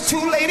remember those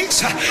two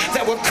ladies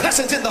that were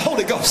cousins in the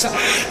Holy Ghost?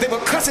 They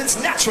were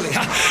cousins naturally,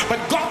 but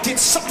God did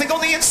something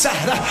on the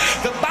inside.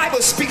 The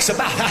Bible speaks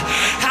about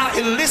how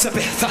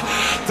Elizabeth,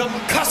 the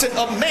cousin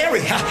of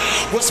Mary,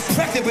 was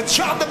pregnant with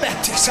John the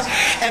Baptist,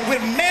 and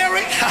when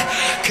Mary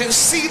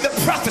conceived the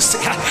prophecy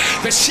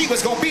that she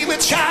was going to be with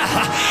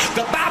child,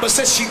 the Bible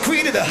says she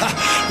greeted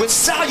her with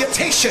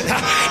salutation,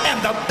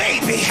 and the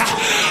baby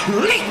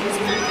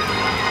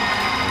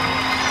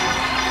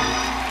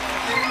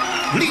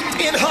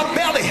leaped in her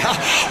belly.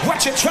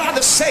 What you trying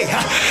to say?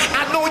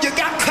 I know you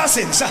got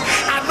cousins,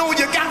 I know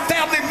you got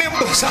family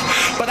members,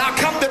 but I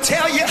come to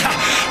tell you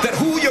that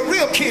who your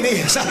real kin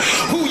is,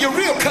 who your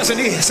real cousin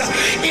is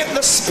in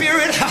the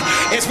spirit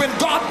is when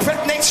God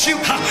pregnates you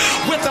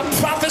with a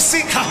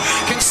prophecy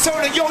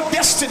concerning your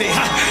destiny.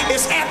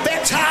 It's at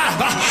that time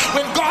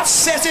when God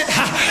says it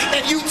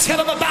and you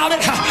tell him about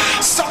it,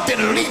 something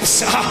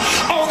leaps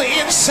on the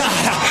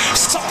inside,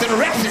 something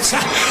rapids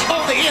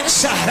on the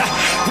inside.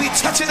 We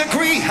touch and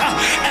agree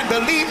and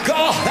believe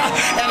God,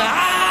 and I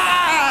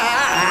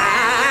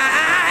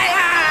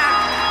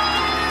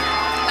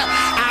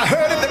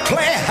heard him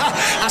declare,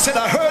 I said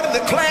I heard him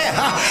declare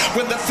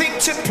when the thing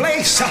took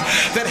place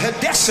that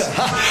Hadassah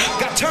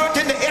got turned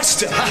into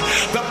Esther.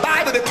 The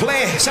Bible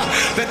declares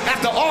that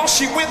after all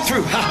she went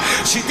through,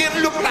 she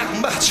didn't look like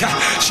much.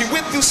 She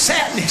went through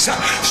sadness,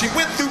 she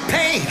went through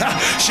pain,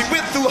 she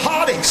went through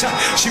heartaches,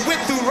 she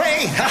went through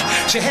rain,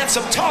 she had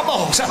some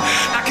turmoils.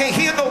 I can't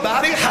hear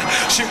nobody.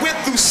 She went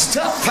through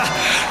stuff.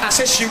 I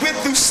said she went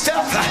through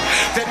stuff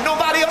that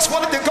nobody else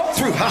wanted to go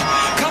through.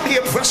 Come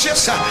here,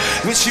 precious.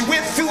 When she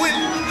went through it,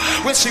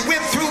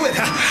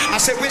 I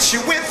said when she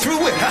went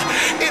through it,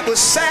 it was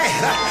sad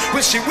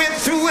when she went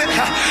through it.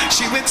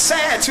 She went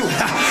sad too.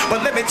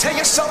 But let me tell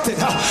you something.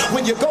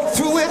 When you go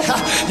through it,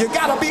 you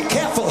gotta be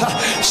careful.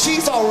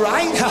 She's all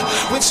right.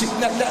 When she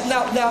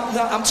now,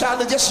 I'm trying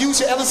to just use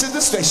your Ellis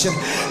illustration.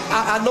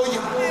 I know you.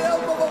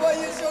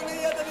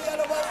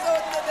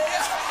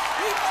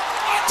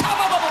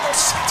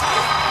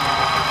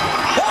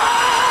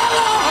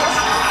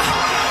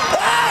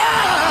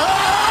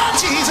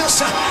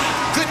 Jesus,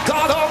 good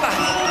God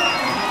Almighty.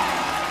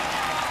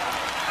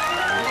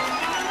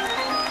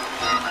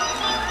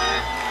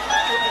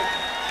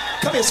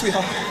 Come here,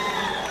 sweetheart.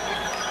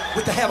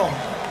 With the hat on.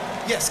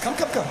 Yes, come.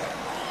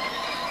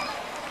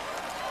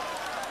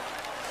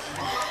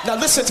 Now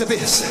listen to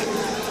this.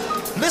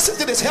 Listen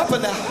to this. Help her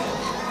now.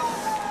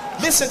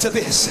 Listen to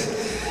this.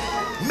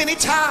 Many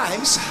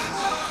times,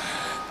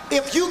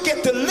 if you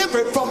get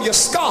delivered from your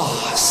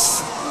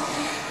scars,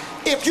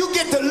 if you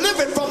get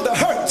delivered from the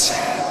hurt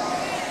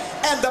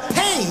and the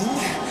pain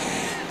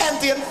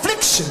and the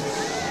infliction,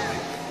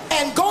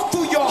 and go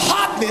through your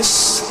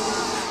hardness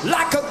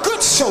like a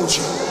good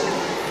soldier.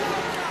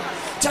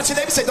 Touch your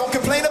neighbor and say, don't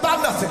complain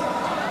about nothing.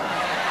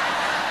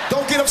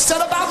 Don't get upset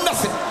about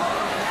nothing.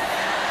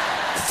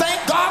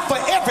 Thank God for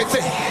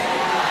everything,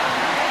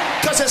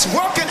 because it's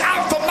working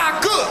out for my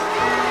good.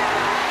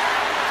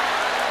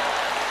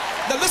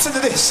 Now listen to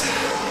this.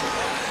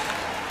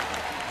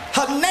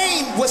 Her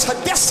name was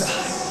Hadassah.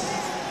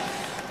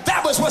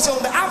 That was what's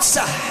on the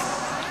outside.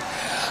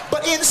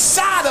 But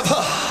inside of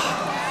her,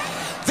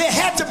 there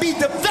had to be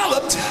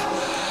developed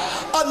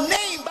a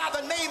name by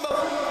the name of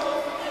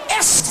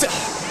Esther.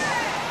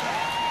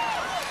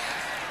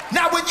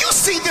 Now when you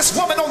see this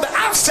woman on the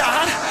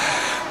outside,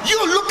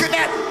 you're looking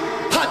at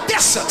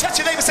Hadassah. Touch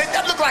your neighbor and say,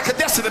 that look like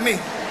Hadassah to me.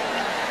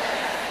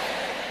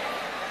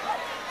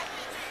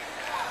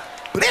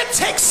 But it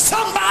takes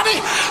somebody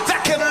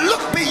that can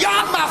look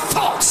beyond my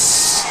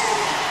faults,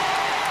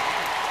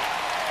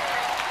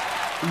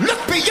 look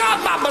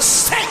beyond my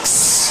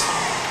mistakes,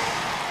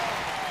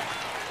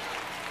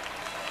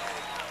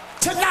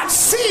 to not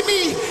see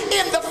me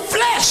in the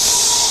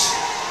flesh,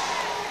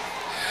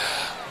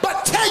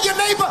 but tell your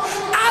neighbor,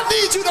 I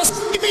need you to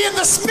see me in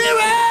the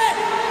spirit.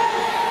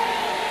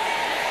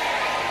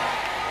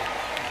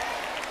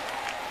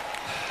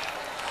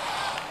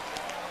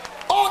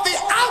 On the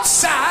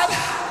outside,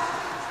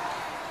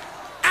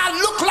 I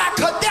look like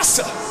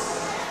Hadassah,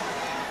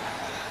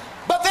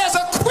 but there's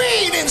a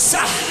queen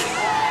inside.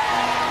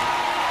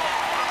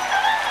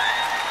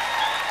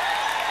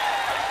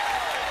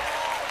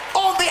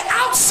 On the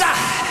outside,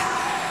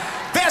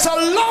 there's a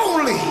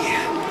lonely,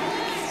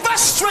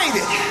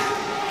 frustrated,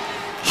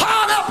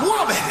 hard-up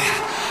woman,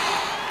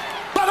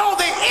 but on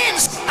the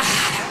inside,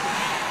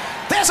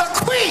 there's a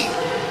queen.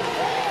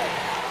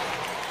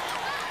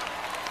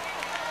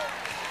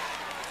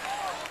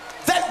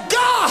 That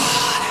God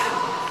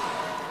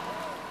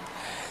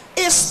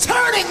is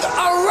turning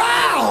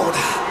around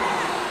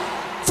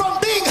from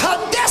being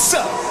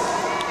Hadassah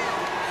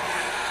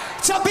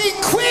to be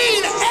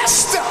Queen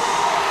Esther.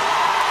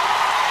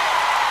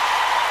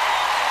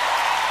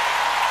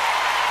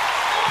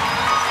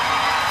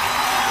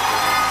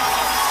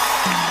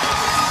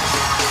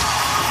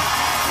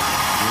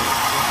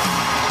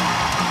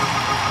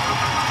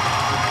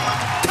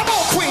 Come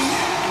on, Queen.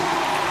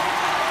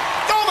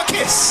 Throw him a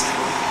kiss.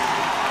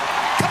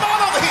 Come on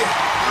over here.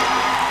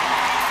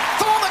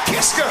 Throw him a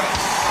kiss, girl.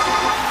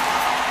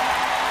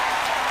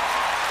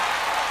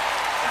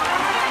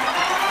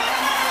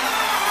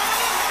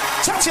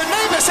 Touch your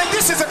neighbor and say,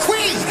 this is a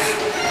queen.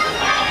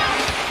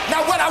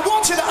 Now what I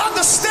want you to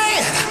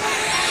understand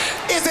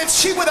is that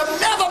she would have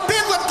never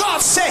been what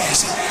God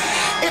says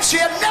if she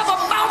had never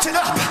mounted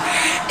up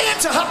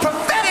into her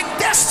prophetic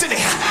destiny.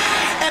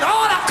 And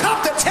all I come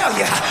to tell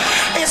you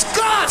is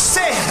God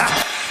said,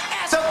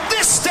 as of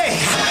this day,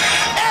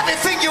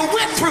 everything you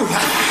went through,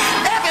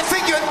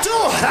 everything you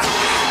endured,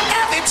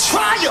 every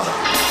trial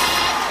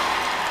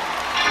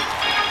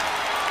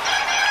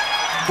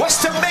was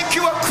to make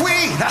you a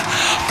queen.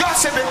 God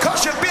said,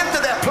 because you've been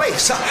to that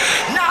place,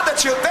 now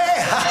that you're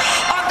there,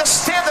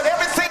 understand that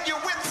everything you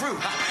went through,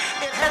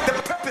 it had the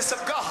purpose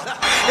of God.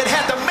 It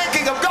had the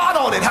making of God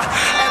on it.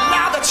 And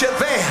now that you're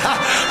there,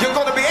 you're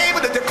going to be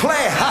able to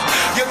declare,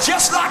 you're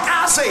just like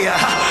Isaiah.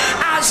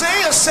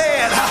 Isaiah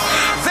said,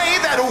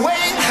 they that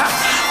wait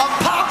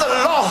upon the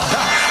Lord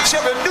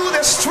shall renew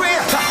their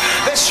strength.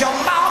 They shall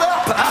mount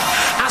up.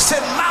 I said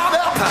mount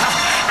up.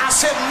 I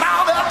said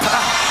mount up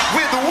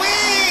with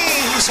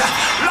wings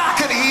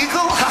like an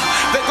eagle.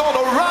 They're going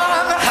to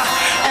run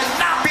and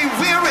not be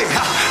weary.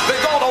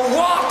 They're going to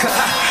walk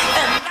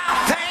and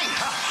not faint.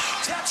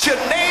 Touch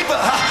your neighbor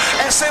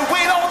and say,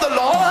 wait on the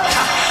Lord.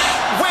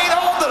 Wait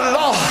on the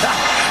Lord.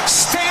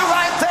 Stay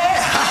right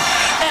there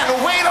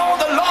and wait on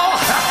the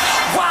Lord.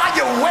 While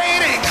you're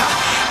waiting,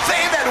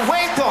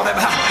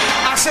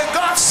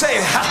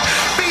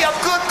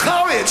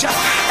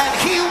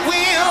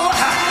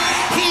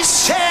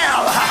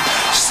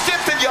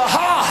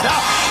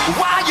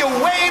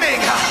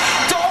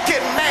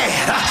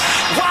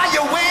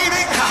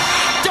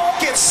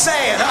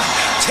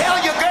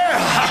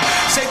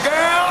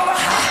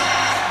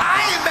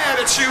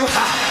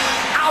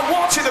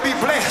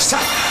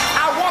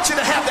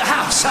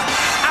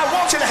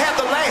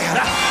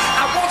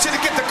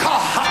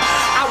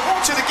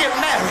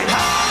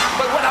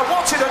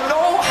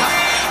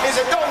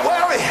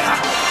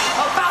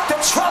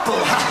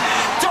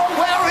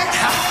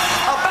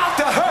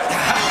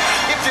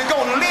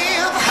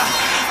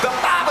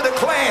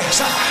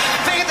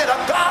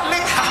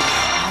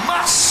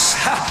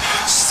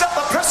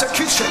 suffer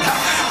persecution,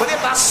 but if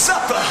I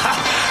suffer,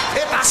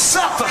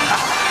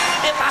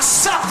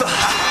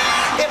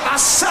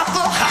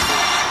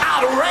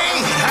 I'll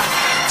reign.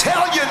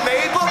 Tell your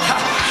neighbor,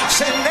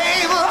 say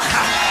neighbor,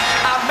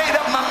 I made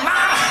up my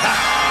mind.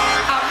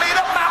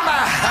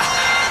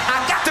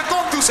 I got to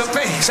go through some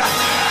things.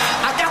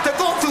 I got to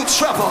go through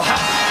trouble.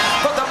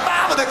 But the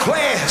Bible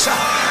declares,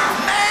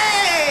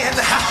 man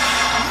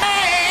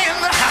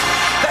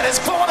that is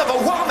born of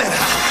a woman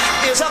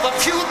is of a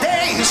few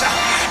days,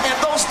 and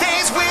those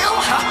days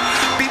will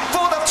be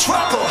full of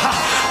trouble.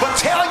 But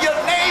tell your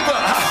neighbor,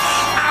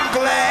 I'm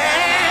glad.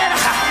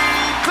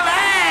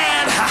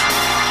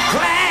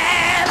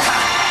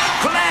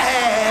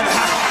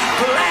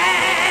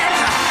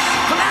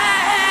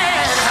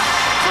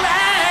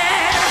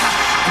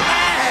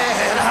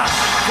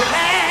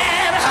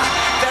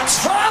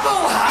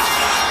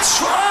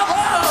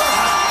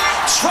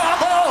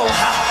 Trouble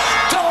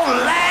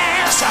don't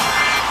last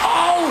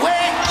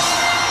always.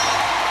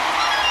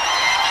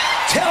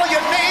 Tell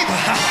your neighbor,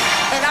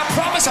 and I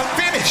promise I'm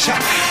finished.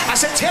 I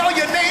said tell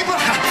your neighbor,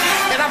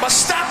 and I'm gonna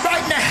stop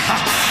right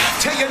now.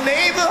 Tell your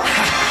neighbor,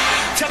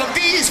 tell them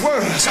these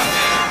words.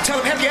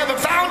 Tell them, have you ever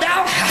found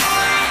out?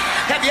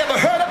 Have you ever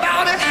heard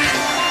about it?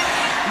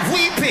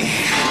 Weeping.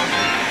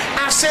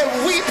 I said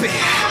weeping.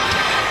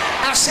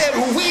 I said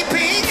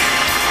weeping.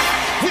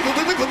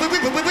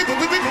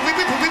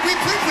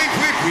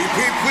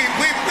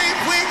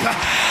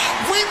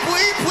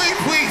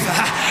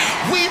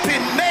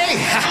 Weeping may,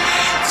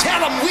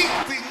 tell them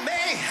weeping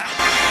may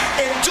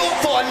endure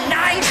for a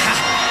night,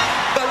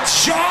 but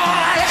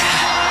joy,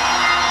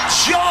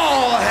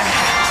 joy,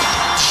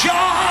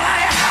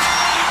 joy,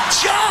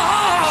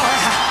 joy,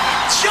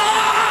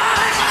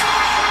 joy,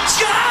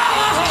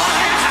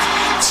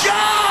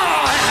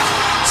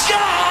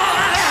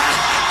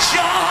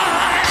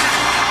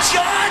 joy,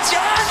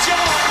 joy,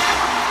 joy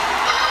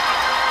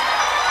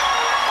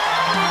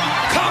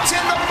comes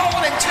in the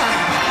morning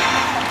time.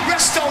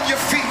 Rest on your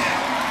feet.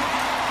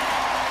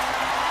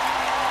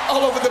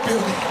 All over the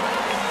building.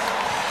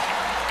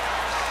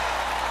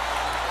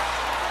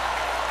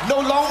 No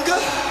longer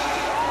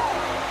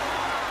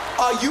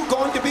are you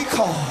going to be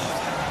called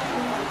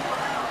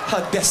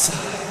Hadessa.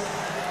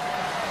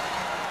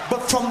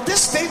 But from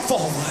this day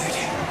forward,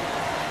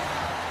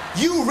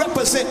 you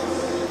represent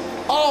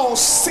all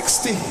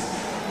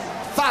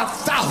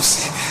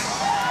 65,000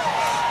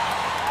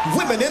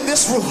 women in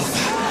this room.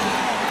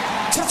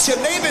 Touch your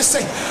neighbor and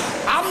say,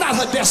 I'm not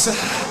Hadessa.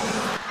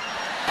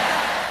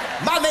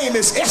 My name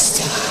is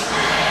Esther.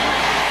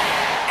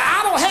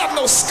 I don't have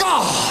no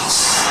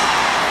scars.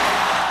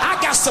 I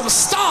got some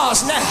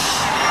stars now.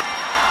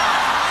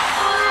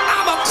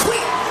 I'm a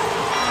queen.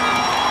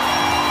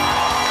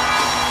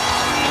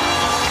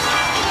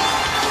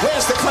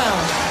 Where's the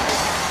crown?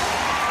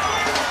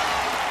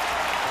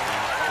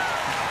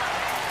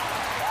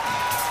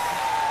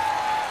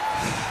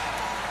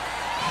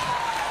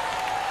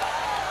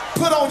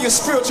 Put on your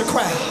spiritual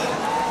crown.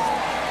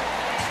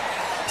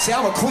 Say,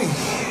 I'm a queen.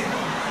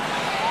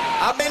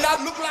 I may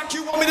not look like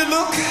you want me to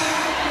look.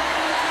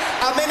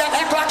 I may not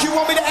act like you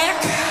want me to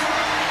act.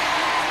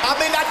 I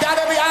may not dot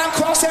every I and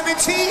cross every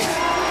T.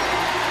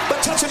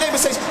 But touch your neighbor and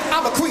say,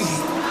 I'm a queen.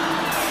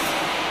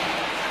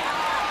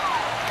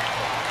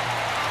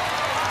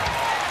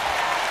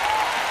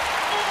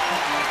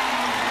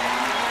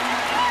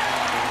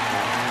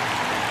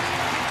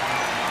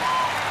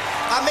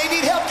 I may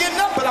need help getting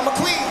up, but I'm a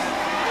queen.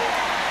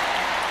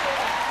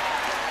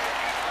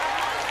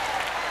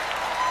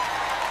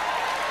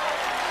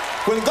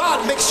 When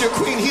God makes you a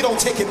queen, he don't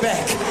take it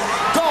back.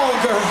 Go on,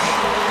 girl,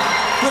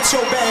 with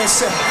your bad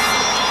self.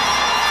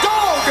 Go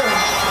on, girl.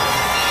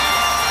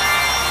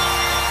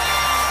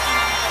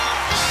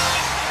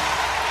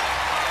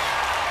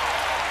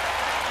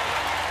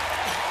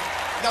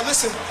 Now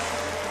listen,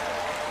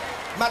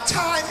 my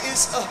time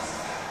is up.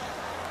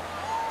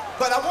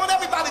 But I want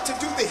everybody to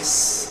do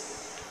this.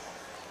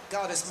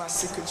 God is my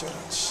secret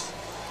judge.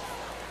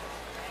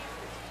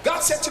 God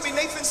said to me,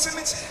 Nathan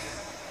Simmons,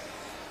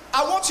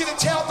 I want you to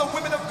tell the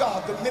women of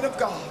God, the men of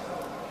God,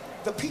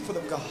 the people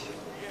of God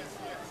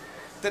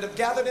that have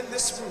gathered in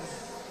this room,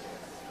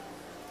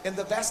 in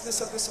the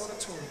vastness of this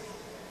auditorium.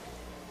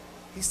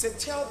 He said,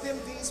 tell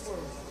them these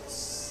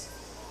words.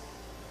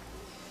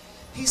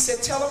 He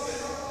said, tell them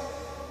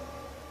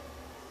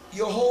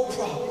your whole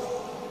problem.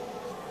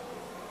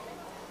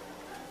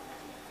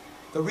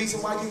 The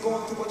reason why you're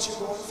going through what you're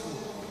going through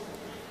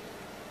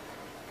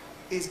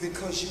is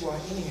because you are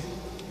in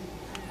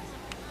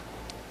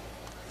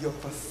your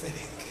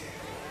prophetic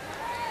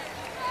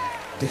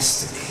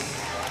destiny.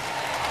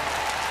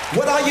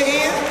 What are you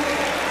in?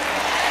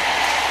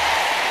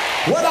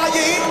 What are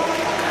you in?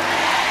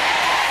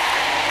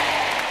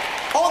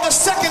 On the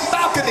second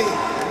balcony,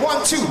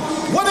 1, 2.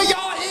 What are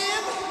y'all